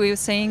maybe we were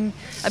seeing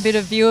a bit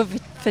of viewer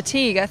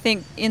fatigue. I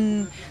think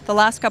in the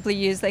last couple of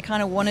years they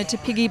kind of wanted to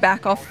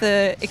piggyback off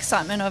the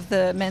excitement of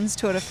the men's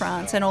Tour de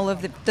France and all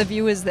of the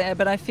viewers there.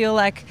 But I feel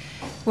like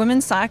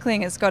women's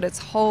cycling has got its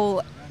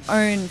whole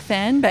own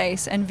fan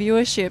base and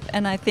viewership,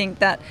 and I think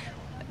that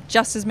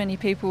just as many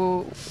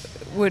people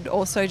would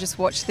also just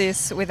watch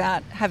this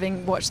without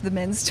having watched the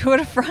men's Tour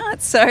de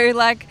France. So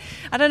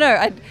I don't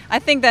know, I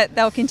think that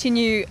they'll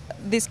continue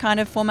this kind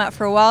of format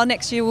for a while.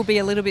 Next year will be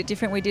a little bit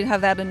different. We did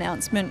have that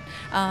announcement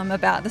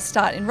about the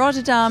start in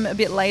Rotterdam a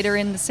bit later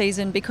in the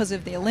season because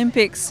of the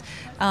Olympics.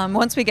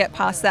 Once we get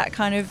past that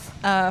kind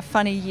of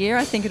funny year,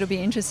 I think it'll be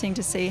interesting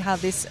to see how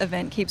this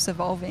event keeps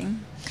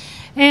evolving.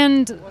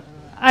 And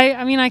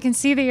I mean, I can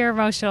see that you're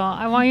emotional.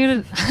 I want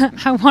you to,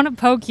 I want to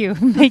poke you,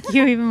 make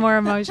you even more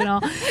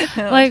emotional.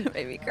 Like,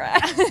 make me cry.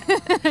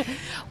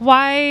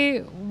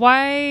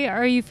 Why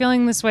are you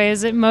feeling this way?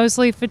 Is it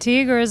mostly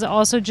fatigue, or is it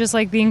also just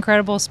like the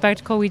incredible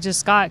spectacle we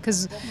just got?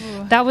 Because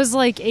that was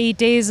like 8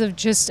 days of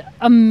just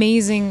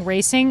amazing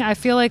racing. I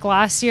feel like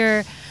last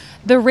year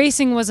the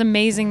racing was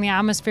amazing, the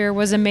atmosphere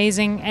was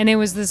amazing, and it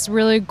was this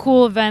really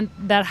cool event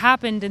that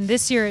happened. And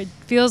this year it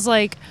feels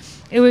like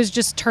it was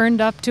just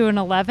turned up to an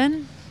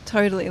 11.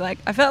 Totally. I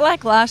felt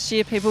like last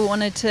year people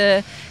wanted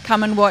to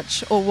come and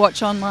watch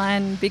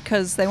online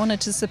because they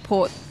wanted to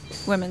support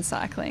women's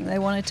cycling. They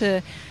wanted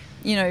to,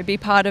 be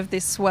part of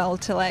this swell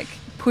to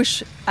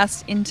push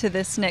us into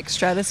this next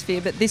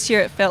stratosphere. But this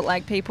year it felt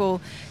like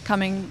people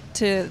coming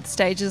to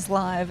stages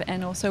live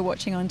and also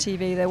watching on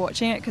TV, they're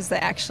watching it because they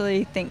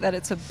actually think that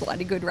it's a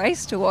bloody good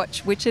race to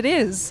watch, which it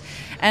is.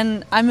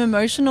 And I'm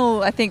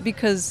emotional, I think,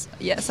 because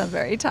yes, I'm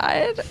very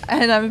tired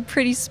and I'm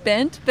pretty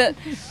spent, but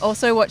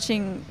also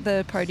watching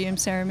the podium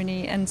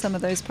ceremony and some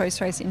of those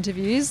post-race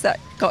interviews that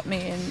got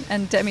me in,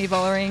 and Demi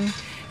Vollering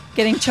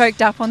getting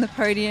choked up on the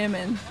podium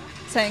and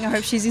saying I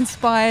hope she's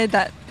inspired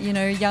that, you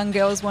know, young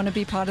girls want to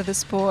be part of the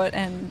sport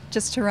and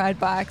just to ride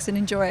bikes and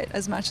enjoy it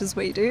as much as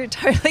we do. It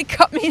totally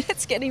got me.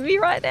 It's getting me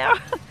right now.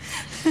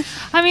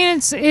 I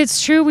mean,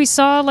 it's true. We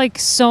saw like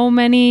so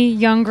many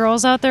young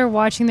girls out there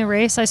watching the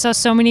race. I saw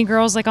so many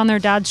girls like on their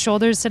dad's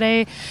shoulders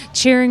today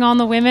cheering on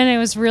the women. It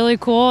was really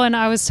cool. And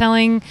I was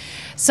telling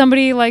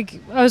somebody, like,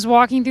 I was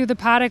walking through the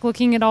paddock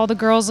looking at all the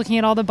girls, looking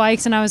at all the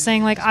bikes, and I was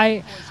saying, like,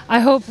 I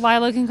hope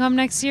Lila can come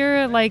next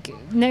year. Like,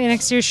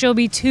 next year she'll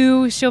be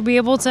 2. She'll be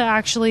able to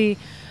actually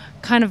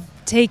kind of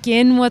take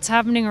in what's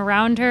happening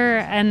around her.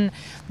 And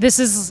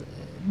this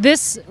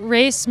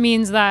race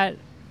means that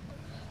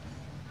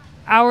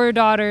our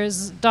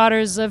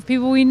daughters of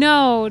people we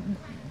know,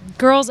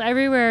 girls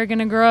everywhere are going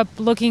to grow up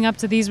looking up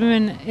to these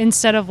women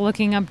instead of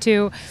looking up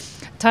to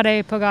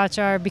Tadej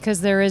Pogacar, because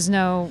there is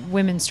no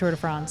women's Tour de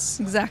France.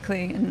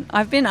 Exactly. And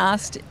I've been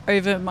asked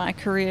over my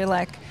career,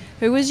 like,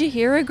 who was your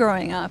hero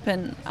growing up?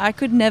 And I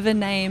could never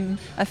name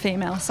a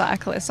female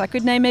cyclist. I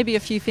could name maybe a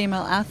few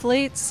female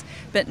athletes,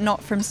 but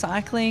not from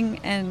cycling.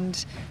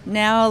 And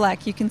now,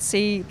 like, you can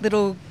see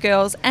little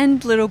girls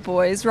and little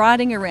boys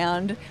riding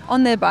around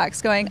on their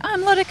bikes going,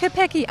 I'm Lotte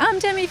Kopecky, I'm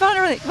Demi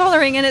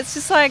Vollering. And it's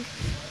just like,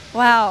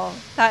 wow,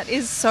 that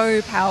is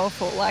so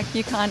powerful. Like,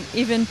 you can't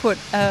even put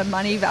a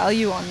money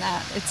value on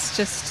that. It's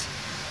just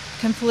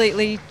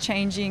completely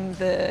changing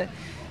the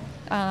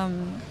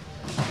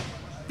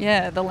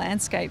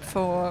landscape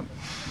for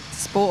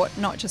sport,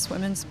 not just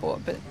women's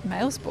sport, but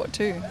male sport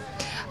too.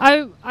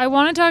 I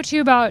want to talk to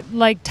you about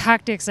like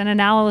tactics and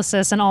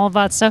analysis and all of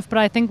that stuff, but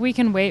I think we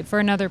can wait for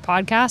another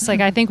podcast. Like,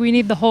 I think we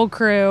need the whole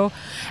crew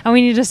and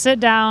we need to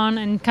sit down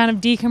and kind of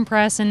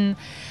decompress and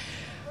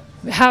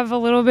have a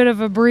little bit of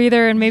a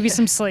breather and maybe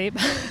some sleep.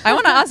 I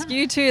want to ask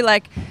you too,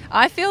 like,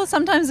 I feel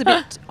sometimes a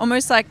bit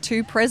almost like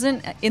too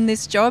present in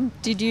this job.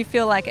 Did you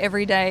feel like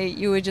every day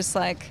you were just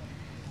like,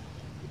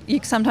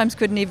 you sometimes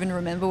couldn't even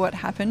remember what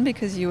happened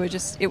because it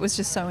was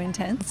just so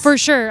intense? For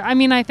sure. I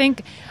mean, I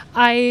think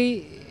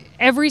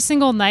every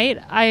single night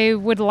I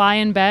would lie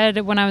in bed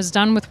when I was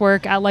done with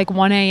work at like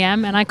 1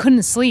 a.m. and I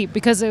couldn't sleep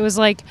because it was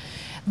like,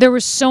 there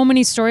were so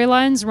many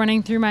storylines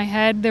running through my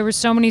head. There were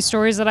so many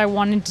stories that I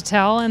wanted to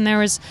tell, and there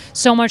was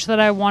so much that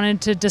I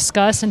wanted to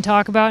discuss and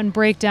talk about and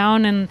break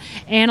down and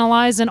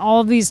analyze, and all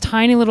of these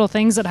tiny little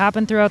things that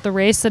happen throughout the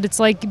race that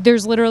it's like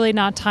there's literally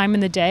not time in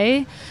the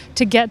day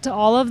to get to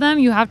all of them.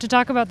 You have to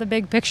talk about the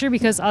big picture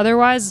because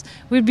otherwise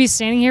we'd be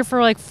standing here for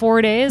like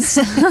 4 days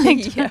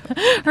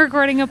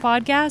recording a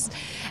podcast.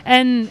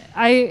 And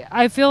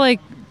I feel like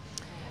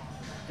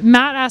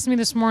Matt asked me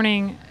this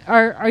morning,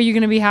 are you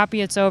going to be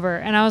happy it's over?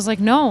 And I was like,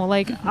 no,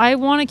 like, I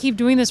want to keep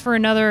doing this for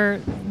another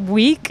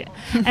week.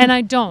 And I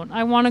don't.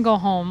 I want to go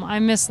home. I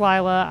miss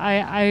Lila.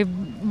 I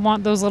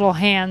want those little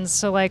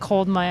hands to like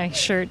hold my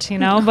shirt, you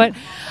know? But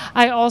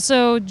I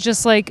also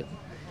just like,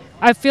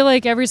 I feel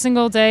like every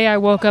single day I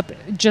woke up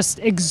just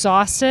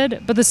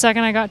exhausted. But the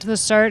second I got to the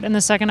start and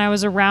the second I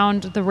was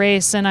around the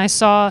race and I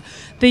saw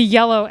the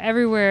yellow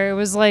everywhere, it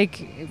was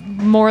like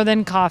more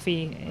than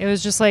coffee. It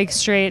was just like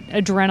straight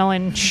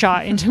adrenaline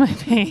shot into my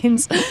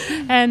veins.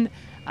 And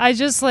I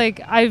just like,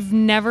 I've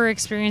never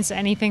experienced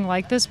anything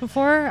like this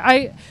before.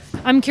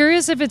 I'm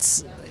curious if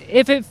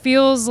it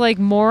feels like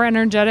more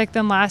energetic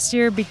than last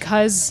year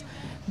because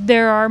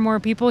there are more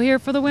people here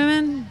for the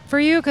women for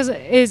you, because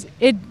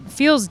it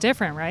feels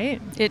different,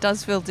 right? It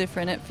does feel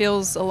different. It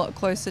feels a lot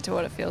closer to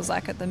what it feels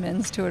like at the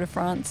men's Tour de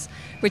France,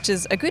 which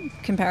is a good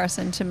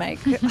comparison to make,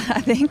 I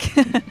think.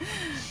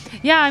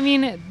 Yeah, I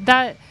mean,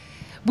 that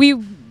we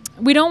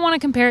don't want to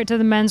compare it to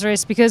the men's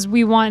race because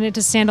we want it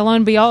to stand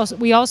alone, but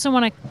we also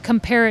want to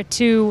compare it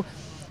to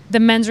the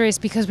men's race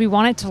because we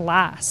want it to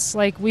last.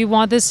 Like, we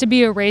want this to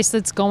be a race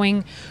that's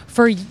going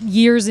for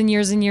years and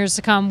years and years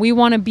to come. We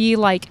want to be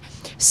like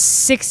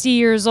 60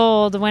 years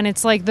old when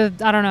it's like the,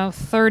 I don't know,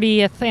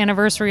 30th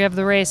anniversary of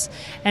the race,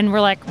 and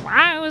we're like,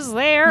 I was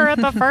there at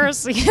the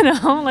first, you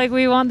know, like,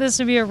 we want this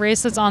to be a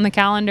race that's on the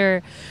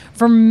calendar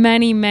for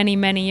many, many,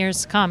 many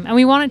years to come. And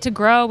we want it to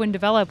grow and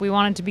develop. We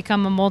want it to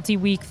become a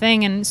multi-week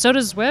thing. And so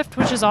does Zwift,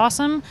 which is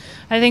awesome.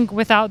 I think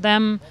without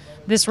them,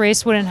 this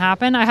race wouldn't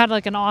happen. I had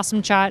like an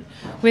awesome chat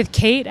with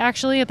Kate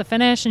actually at the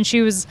finish, and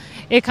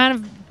it kind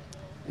of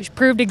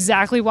proved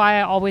exactly why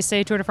I always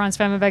say Tour de France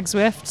Femmes avec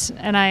Zwift.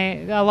 And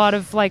a lot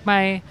of like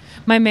my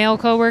male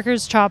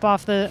coworkers chop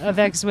off the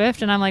avec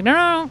Zwift, and I'm like,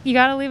 no, you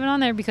got to leave it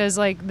on there because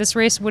like this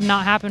race would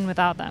not happen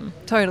without them.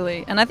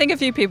 Totally. And I think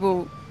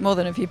more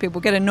than a few people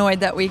get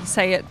annoyed that we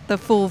say it the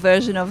full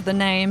version of the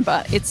name,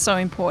 but it's so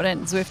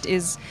important. Zwift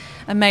is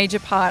a major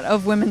part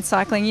of women's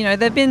cycling. You know,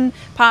 they've been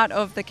part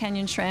of the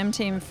Canyon SRAM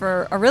team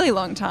for a really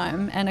long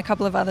time, and a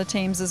couple of other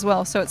teams as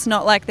well. So it's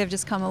not like they've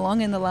just come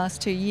along in the last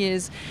 2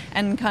 years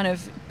and kind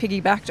of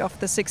piggybacked off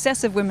the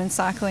success of women's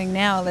cycling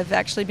now. They've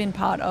actually been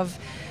part of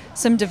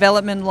some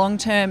development long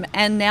term,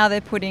 and now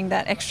they're putting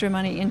that extra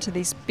money into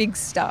this big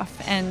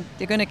stuff, and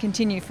they're going to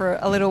continue for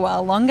a little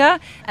while longer,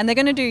 and they're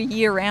going to do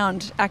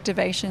year-round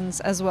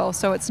activations as well.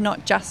 So it's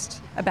not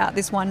just about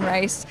this one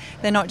race.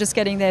 They're not just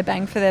getting their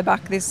bang for their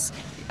buck this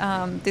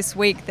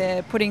week.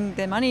 They're putting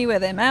their money where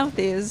their mouth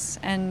is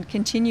and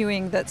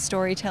continuing that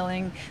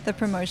storytelling, the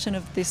promotion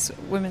of this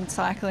women's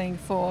cycling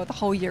for the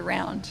whole year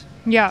round.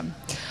 Yeah.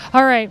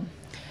 All right.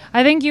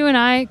 I think you and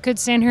I could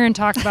stand here and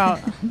talk about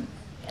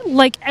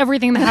like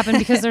everything that happened,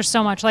 because there's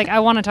so much. Like,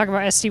 I want to talk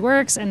about SD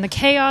Works and the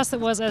chaos that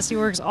was SD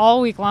Works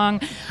all week long.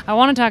 I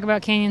want to talk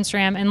about Canyon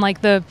SRAM and like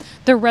the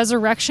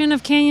resurrection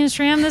of Canyon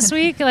SRAM this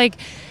week. Like,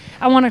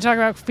 I want to talk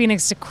about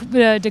Phoenix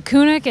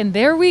Deceuninck and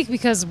their week,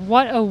 because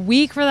what a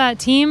week for that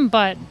team,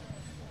 but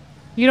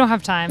you don't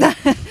have time.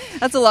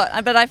 That's a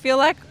lot. But I feel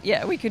like,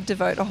 we could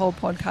devote a whole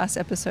podcast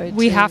episode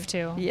We have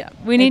to. Yeah.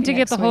 We need to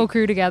get the whole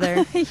crew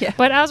together. Yeah.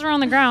 But as we're on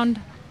the ground,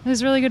 it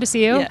was really good to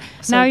see you. Yeah,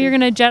 so now good. you're going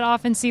to jet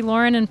off and see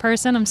Lauren in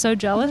person. I'm so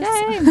jealous.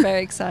 Yay, I'm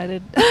very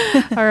excited.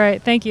 All right.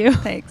 Thank you.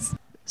 Thanks.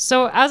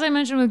 So as I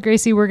mentioned with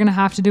Gracie, we're going to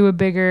have to do a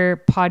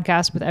bigger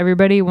podcast with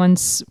everybody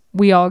once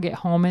we all get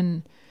home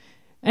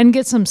and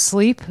get some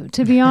sleep,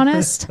 to be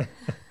honest.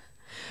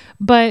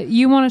 But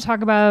you want to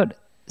talk about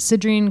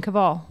Cedrine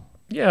Caval.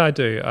 Yeah, I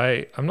do.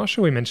 I'm not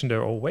sure we mentioned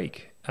her all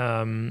week,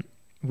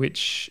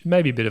 which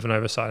may be a bit of an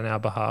oversight on our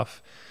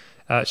behalf.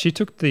 She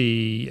took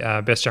the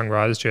Best Young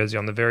Riders jersey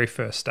on the very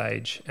first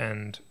stage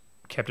and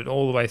kept it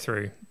all the way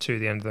through to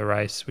the end of the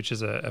race, which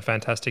is a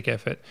fantastic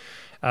effort.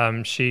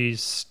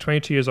 She's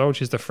 22 years old.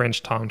 She's the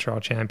French time trial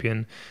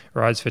champion,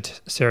 rides for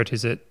Sarah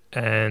Tizet,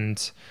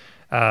 and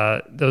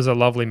there was a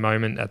lovely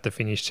moment at the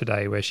finish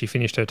today where she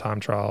finished her time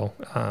trial,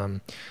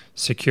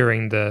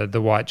 securing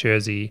the white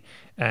jersey,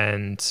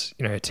 and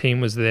her team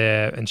was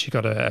there, and she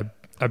got a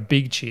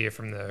big cheer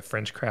from the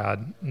French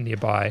crowd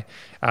nearby.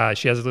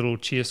 She has a little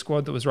cheer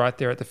squad that was right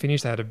there at the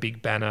finish. They had a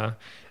big banner,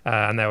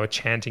 and they were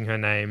chanting her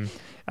name.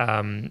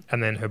 And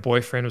then her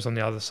boyfriend was on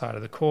the other side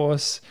of the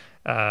course,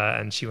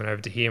 and she went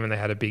over to him, and they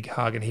had a big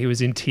hug, and he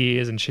was in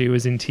tears, and she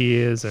was in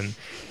tears,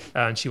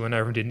 and she went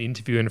over and did an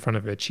interview in front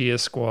of her cheer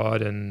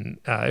squad, and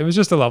it was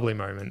just a lovely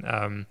moment.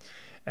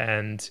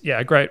 And yeah,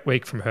 a great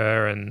week from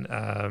her,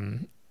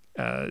 and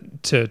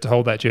to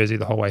hold that jersey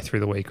the whole way through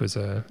the week was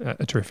a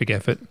terrific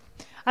effort.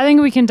 I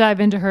think we can dive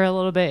into her a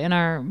little bit in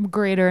our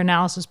greater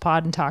analysis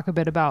pod and talk a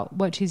bit about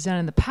what she's done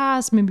in the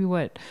past, maybe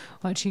what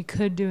she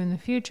could do in the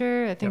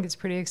future. I think It's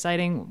pretty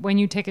exciting. When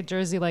you take a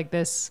jersey like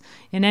this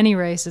in any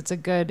race, it's a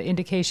good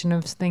indication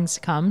of things to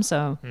come.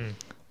 So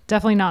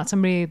definitely not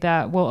somebody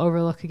that we'll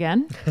overlook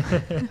again.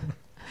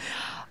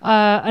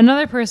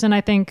 Another person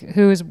I think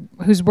who's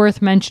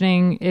worth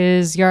mentioning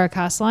is Yara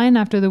Kastelein.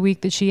 After the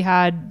week that she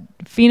had,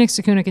 Phoenix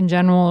Deceuninck in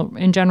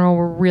general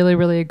were really,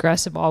 really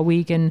aggressive all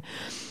week and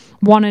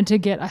wanted to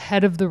get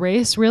ahead of the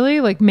race,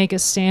 really, like make a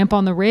stamp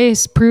on the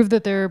race, prove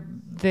that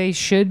they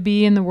should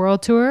be in the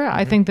World Tour.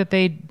 I think that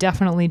they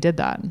definitely did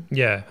that.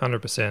 Yeah,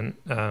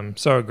 100%.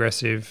 So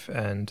aggressive,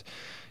 and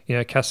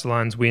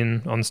Kastelein's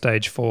win on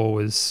stage 4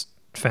 was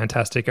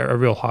fantastic, a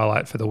real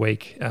highlight for the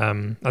week.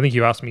 I think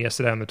you asked me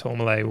yesterday on the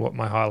Tourmalet what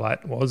my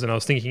highlight was, and I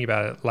was thinking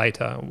about it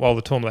later. While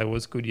the Tourmalet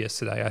was good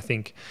yesterday, I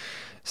think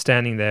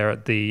standing there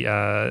at the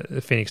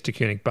Phoenix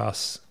Deceuninck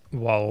bus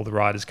while all the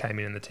riders came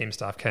in and the team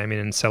staff came in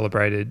and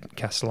celebrated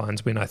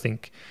Kastelein's win, I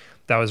think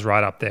that was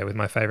right up there with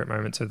my favourite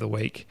moments of the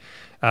week.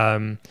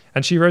 And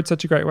she rode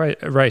such a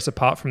great race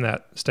apart from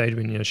that stage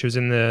win. She was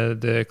in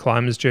the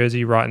climbers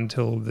jersey right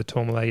until the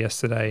Tourmalet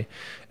yesterday,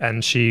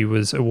 and she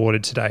was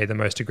awarded today the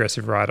most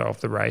aggressive rider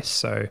of the race.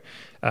 So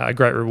a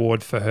great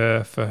reward for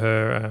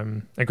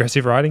her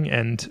aggressive riding,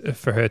 and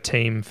for her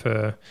team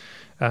for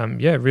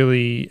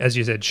really, as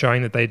you said,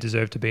 showing that they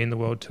deserve to be in the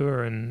World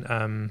Tour,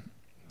 and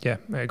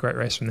a great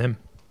race from them.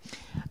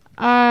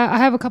 I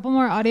have a couple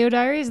more audio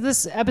diaries.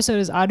 This episode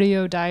is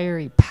audio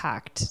diary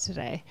packed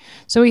today.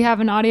 So we have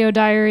an audio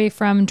diary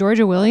from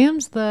Georgia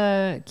Williams,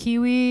 the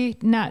Kiwi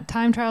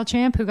time trial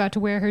champ who got to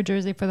wear her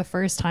jersey for the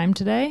first time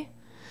today.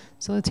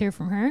 So let's hear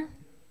from her.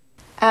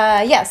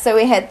 So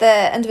we had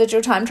the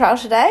individual time trial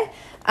today.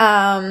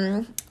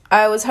 I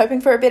was hoping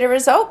for a better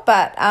result,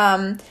 but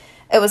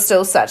it was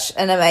still such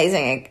an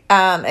amazing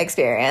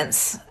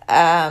experience.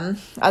 I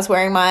was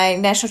wearing my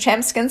national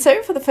champ skin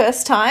suit for the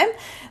first time,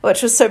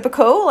 which was super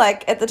cool.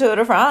 Like at the Tour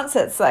de France,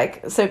 it's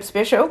like super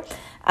special.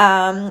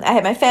 I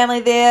had my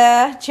family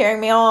there cheering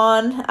me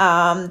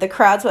on. The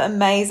crowds were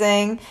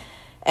amazing.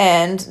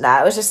 And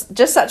it was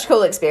just such a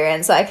cool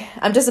experience. Like,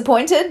 I'm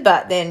disappointed,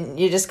 but then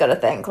you just got to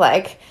think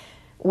like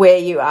where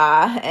you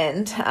are.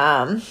 And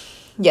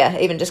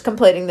even just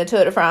completing the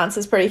Tour de France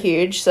is pretty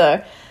huge.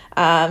 So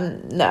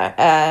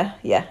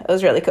it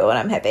was really cool, and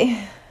I'm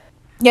happy.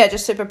 Yeah,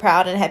 just super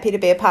proud and happy to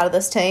be a part of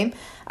this team.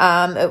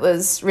 It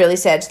was really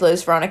sad to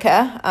lose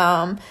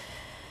Veronica,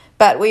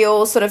 but we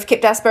all sort of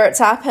kept our spirits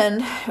up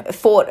and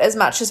fought as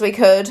much as we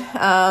could.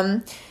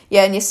 In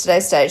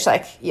yesterday's stage,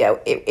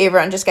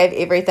 everyone just gave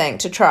everything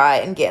to try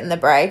and get in the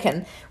break,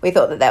 and we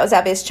thought that was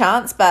our best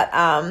chance. But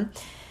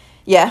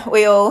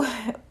we all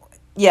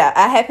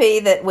are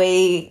happy that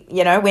we,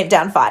 went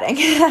down fighting.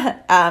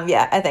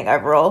 I think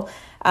overall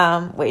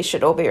we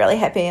should all be really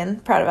happy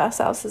and proud of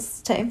ourselves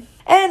as a team.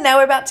 And now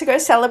we're about to go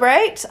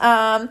celebrate,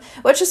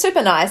 which is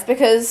super nice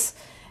because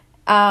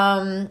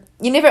most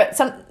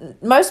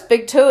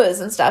big tours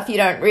and stuff, you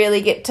don't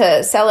really get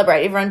to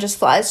celebrate. Everyone just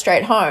flies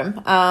straight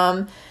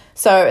home.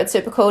 So it's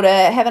super cool to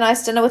have a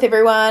nice dinner with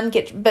everyone,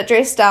 get a bit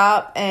dressed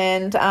up,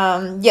 and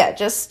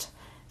just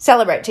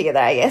celebrate together,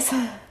 I guess.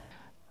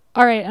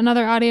 All right,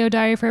 another audio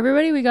diary for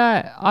everybody. We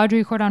got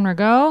Audrey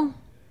Cordon-Ragot,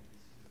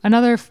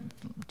 another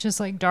just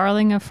like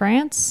darling of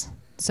France.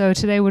 So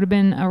today would have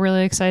been a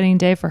really exciting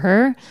day for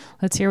her.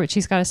 Let's hear what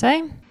she's got to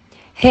say.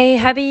 Hey,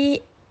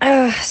 Abby.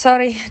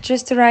 Sorry,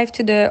 just arrived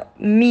to the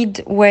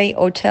Midway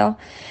Hotel.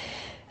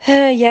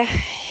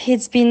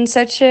 It's been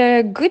such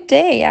a good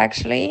day,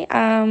 actually.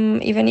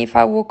 Even if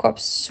I woke up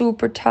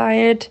super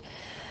tired.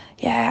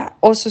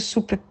 Also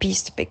super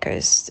pissed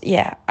because,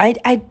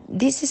 I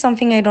this is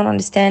something I don't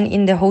understand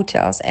in the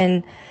hotels.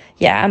 And,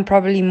 I'm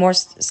probably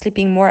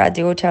sleeping more at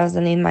the hotels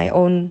than in my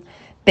own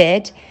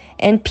bed.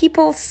 And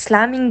people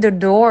slamming the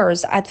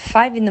doors at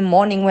 5 a.m.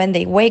 when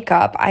they wake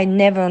up, I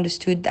never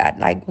understood that.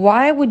 Like,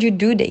 why would you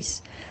do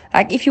this?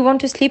 Like, if you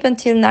want to sleep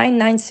until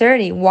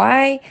 9:30,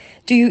 why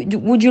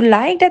would you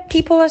like that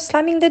people are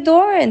slamming the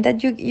door and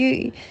that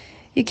you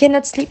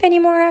cannot sleep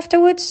anymore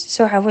afterwards?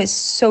 So I was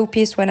so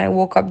pissed when I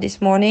woke up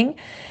this morning.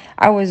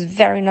 I was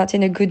very not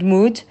in a good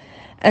mood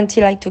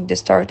until I took the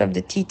start of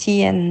the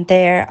TT, and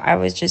there I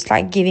was just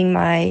like giving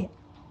my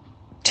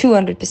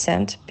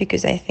 200%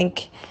 because I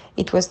think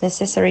it was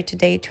necessary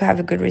today to have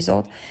a good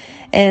result.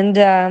 And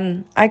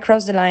I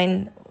crossed the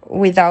line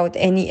without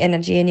any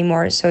energy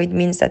anymore. So it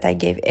means that I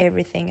gave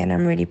everything, and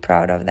I'm really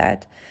proud of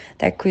that.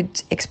 That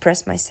could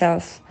express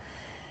myself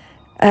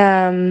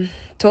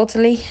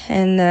totally,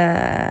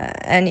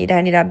 and it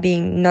ended up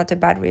being not a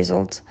bad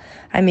result.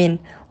 I mean,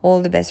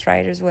 all the best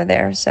riders were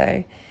there,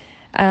 so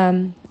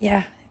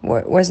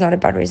was not a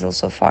bad result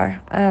so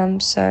far.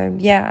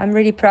 I'm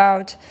really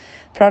proud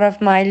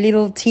of my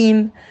little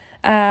team.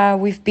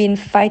 We've been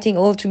fighting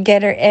all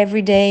together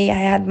every day. I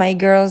had my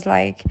girls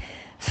like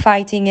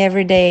fighting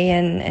every day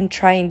and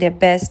trying their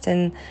best,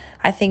 and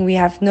I think we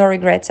have no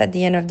regrets at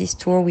the end of this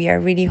tour. We are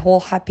really all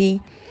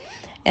happy,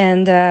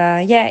 and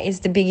it's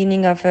the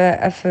beginning of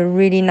a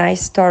really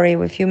nice story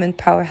with Human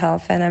Power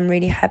Health, and I'm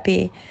really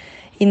happy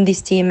in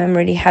this team. I'm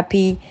really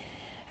happy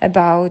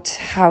about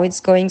how it's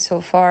going so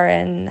far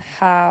and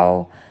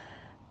how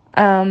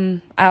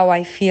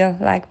I feel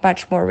like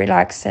much more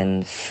relaxed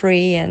and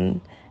free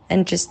and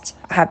just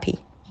happy.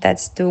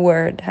 That's the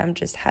word. I'm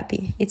just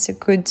happy. It's a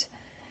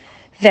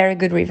very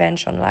good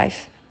revenge on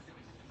life.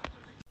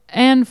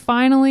 And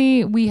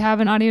finally, we have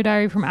an audio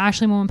diary from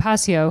Ashleigh Moolman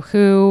Pasio,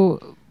 who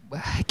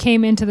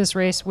came into this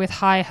race with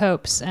high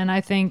hopes. And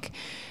I think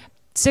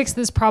 6th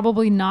is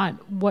probably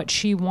not what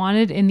she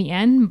wanted in the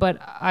end, but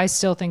I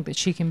still think that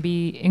she can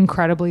be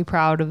incredibly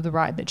proud of the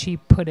ride that she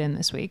put in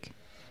this week.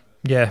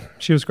 Yeah,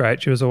 she was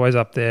great. She was always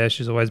up there.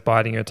 She was always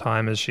biding her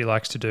time, as she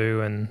likes to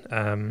do.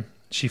 And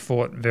she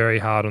fought very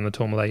hard on the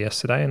Tourmalet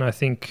yesterday. And I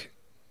think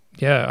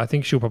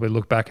she'll probably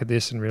look back at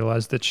this and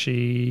realise that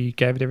she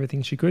gave it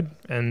everything she could,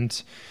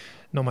 and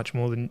not much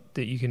more than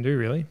that you can do,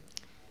 really.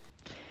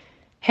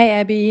 Hey,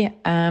 Abby.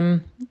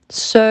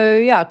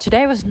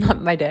 Today was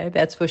not my day,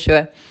 that's for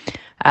sure.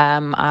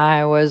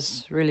 I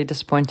was really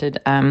disappointed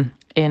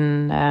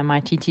in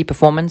my TT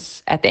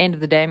performance. At the end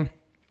of the day,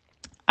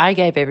 I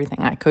gave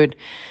everything I could,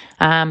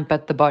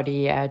 but the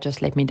body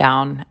just let me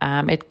down.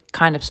 It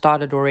kind of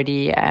started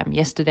already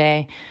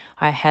yesterday.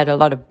 I had a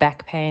lot of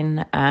back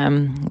pain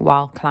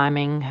while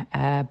climbing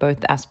both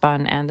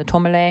Aspan and the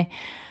Tourmalet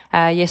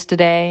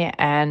yesterday,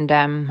 and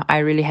I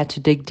really had to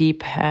dig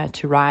deep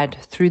to ride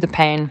through the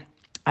pain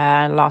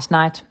last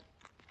night.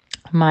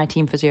 My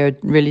team physio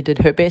really did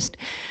her best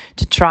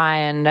to try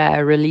and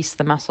release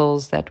the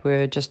muscles that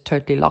were just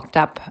totally locked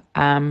up,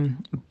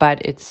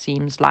 but it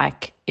seems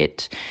like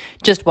it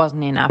just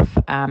wasn't enough,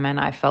 and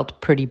I felt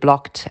pretty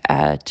blocked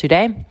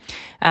today.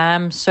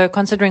 So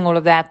considering all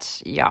of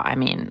that,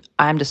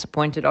 I'm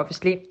disappointed,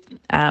 obviously,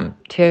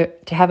 to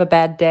have a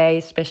bad day,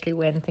 especially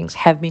when things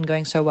have been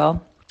going so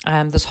well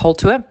this whole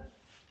tour,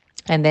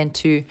 and then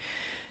to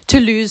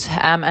lose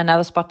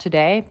another spot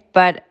today.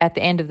 But at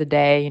the end of the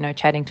day,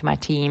 chatting to my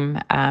team,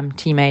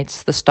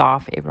 teammates, the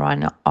staff,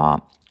 everyone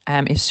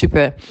is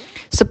super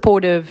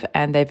supportive,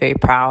 and they're very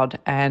proud.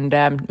 And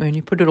when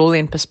you put it all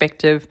in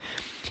perspective,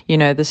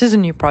 this is a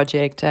new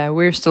project.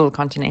 We're still a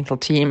continental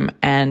team,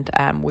 and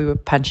we were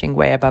punching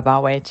way above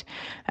our weight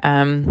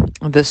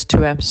this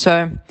tour.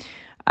 So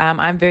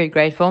I'm very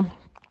grateful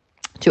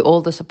to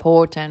all the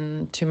support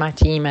and to my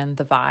team and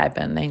the vibe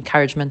and the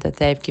encouragement that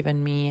they've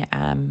given me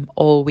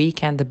all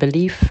week, and the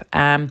belief.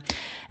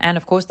 And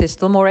of course, there's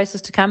still more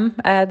races to come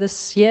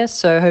this year.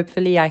 So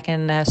hopefully I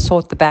can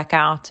sort the back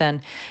out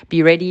and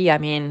be ready.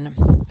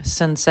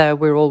 Since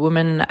we're all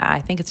women,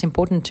 I think it's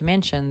important to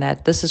mention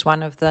that this is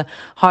one of the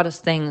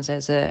hardest things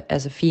as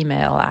a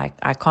female.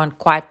 I can't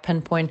quite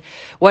pinpoint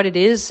what it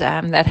is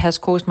that has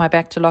caused my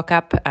back to lock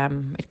up.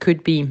 It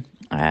could be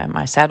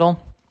my saddle.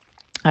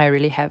 I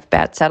really have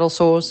bad saddle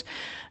sores,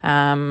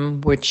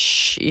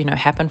 which,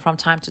 happen from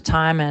time to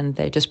time, and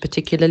they're just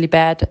particularly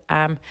bad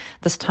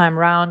this time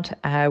round,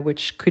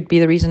 which could be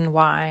the reason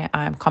why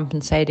I'm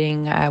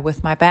compensating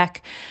with my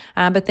back.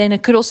 But then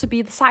it could also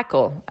be the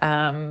cycle,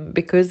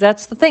 because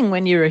that's the thing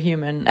when you're a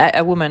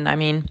woman,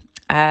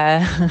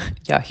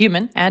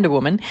 human and a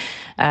woman,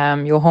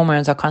 your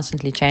hormones are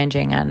constantly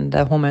changing, and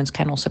the hormones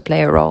can also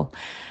play a role.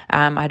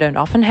 I don't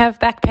often have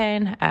back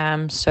pain,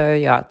 so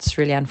it's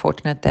really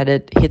unfortunate that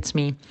it hits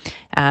me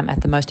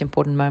at the most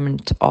important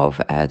moment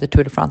of the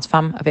Tour de France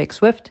Femmes avec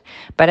Zwift.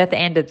 But at the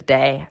end of the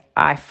day,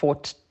 I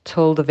fought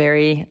till the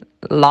very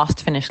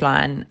last finish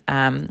line,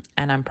 and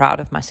I'm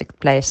proud of my 6th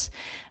place.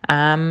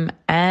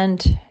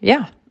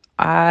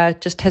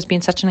 Just has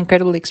been such an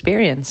incredible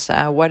experience.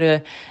 What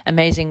an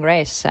amazing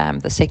race.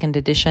 The 2nd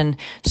edition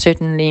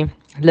certainly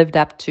lived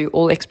up to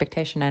all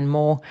expectation and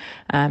more.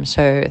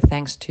 So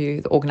thanks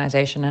to the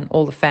organization and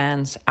all the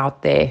fans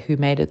out there who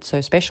made it so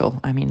special.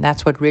 I mean,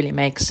 that's what really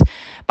makes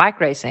bike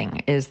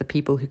racing, is the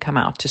people who come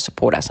out to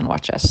support us and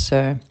watch us.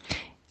 So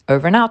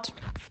over and out.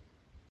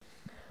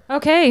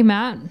 Okay,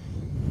 Matt,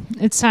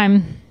 it's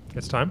time.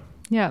 It's time?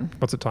 Yeah.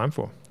 What's it time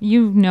for?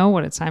 You know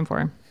what it's time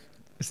for.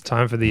 It's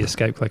time for the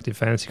Escape Collective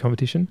Fantasy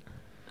Competition.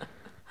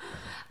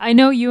 I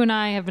know you and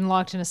I have been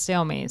locked in a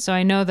stalemate, so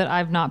I know that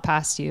I've not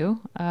passed you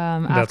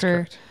after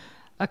correct.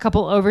 A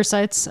couple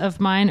oversights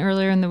of mine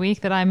earlier in the week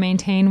that I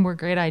maintain were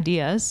great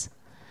ideas.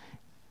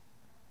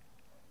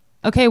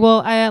 Okay,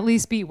 well, I at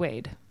least beat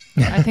Wade.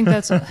 I think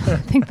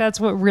that's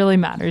what really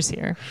matters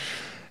here.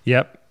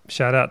 Yep.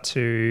 Shout out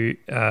to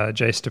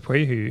Jess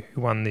Dupuis, who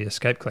won the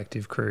Escape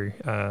Collective crew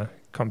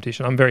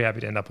competition. I'm very happy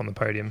to end up on the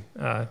podium.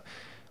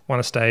 Won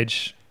a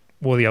stage,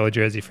 wore the yellow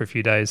jersey for a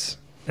few days,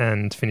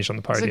 and finish on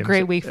the podium. It's a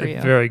great week for you.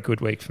 Very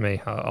good week for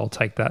me. I'll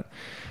take that.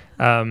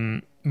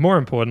 More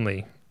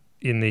importantly,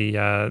 in the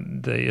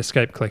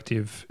Escape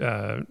Collective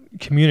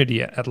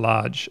community at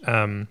large,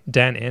 Dan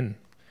N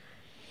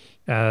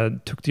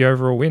took the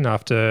overall win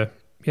after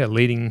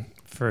leading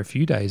for a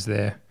few days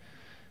there.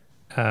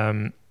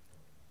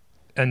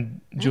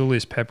 And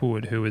Julius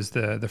Pepperwood, who was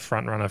the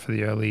front runner for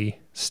the early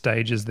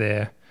stages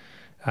there,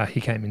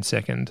 he came in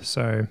 2nd.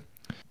 So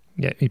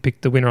he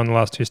picked the winner on the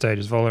last 2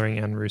 stages,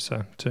 Vollering and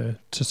Rusa,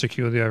 to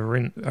secure the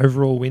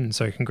overall win.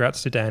 So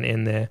congrats to Dan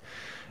N there.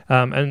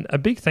 And a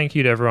big thank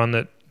you to everyone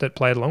that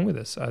played along with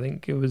us. I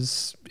think it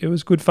was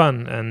good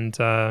fun, and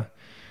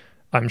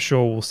I'm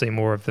sure we'll see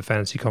more of the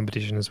fantasy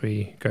competition as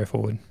we go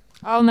forward.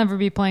 I'll never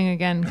be playing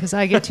again because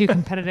I get too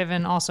competitive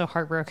and also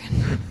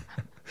heartbroken.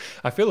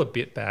 I feel a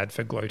bit bad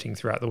for gloating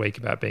throughout the week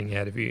about being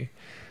ahead of you.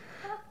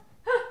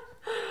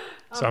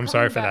 So I'm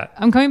sorry for that.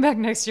 I'm coming back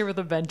next year with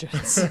a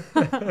vengeance.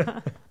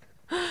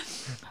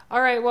 All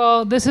right.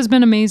 Well, this has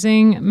been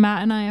amazing.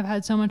 Matt and I have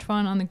had so much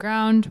fun on the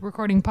ground,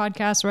 recording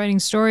podcasts, writing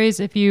stories.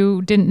 If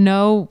you didn't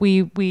know,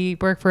 we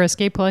work for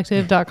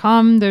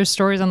escapecollective.com. There's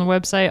stories on the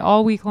website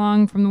all week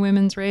long from the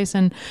women's race,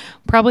 and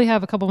probably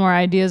have a couple more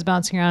ideas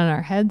bouncing around in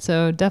our head.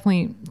 So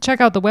definitely check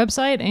out the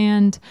website,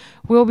 and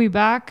we'll be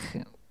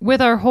back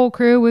with our whole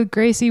crew, with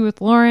Gracie,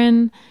 with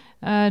Lauren,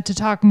 to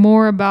talk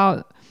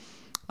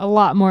a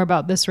lot more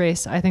about this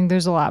race. I think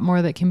there's a lot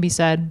more that can be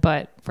said,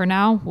 but for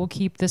now, we'll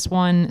keep this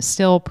one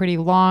still pretty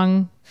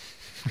long,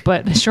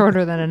 but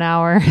shorter than an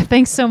hour.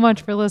 Thanks so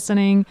much for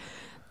listening.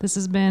 This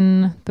has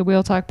been the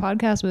Wheel Talk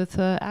podcast with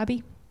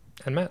Abby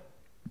and Matt.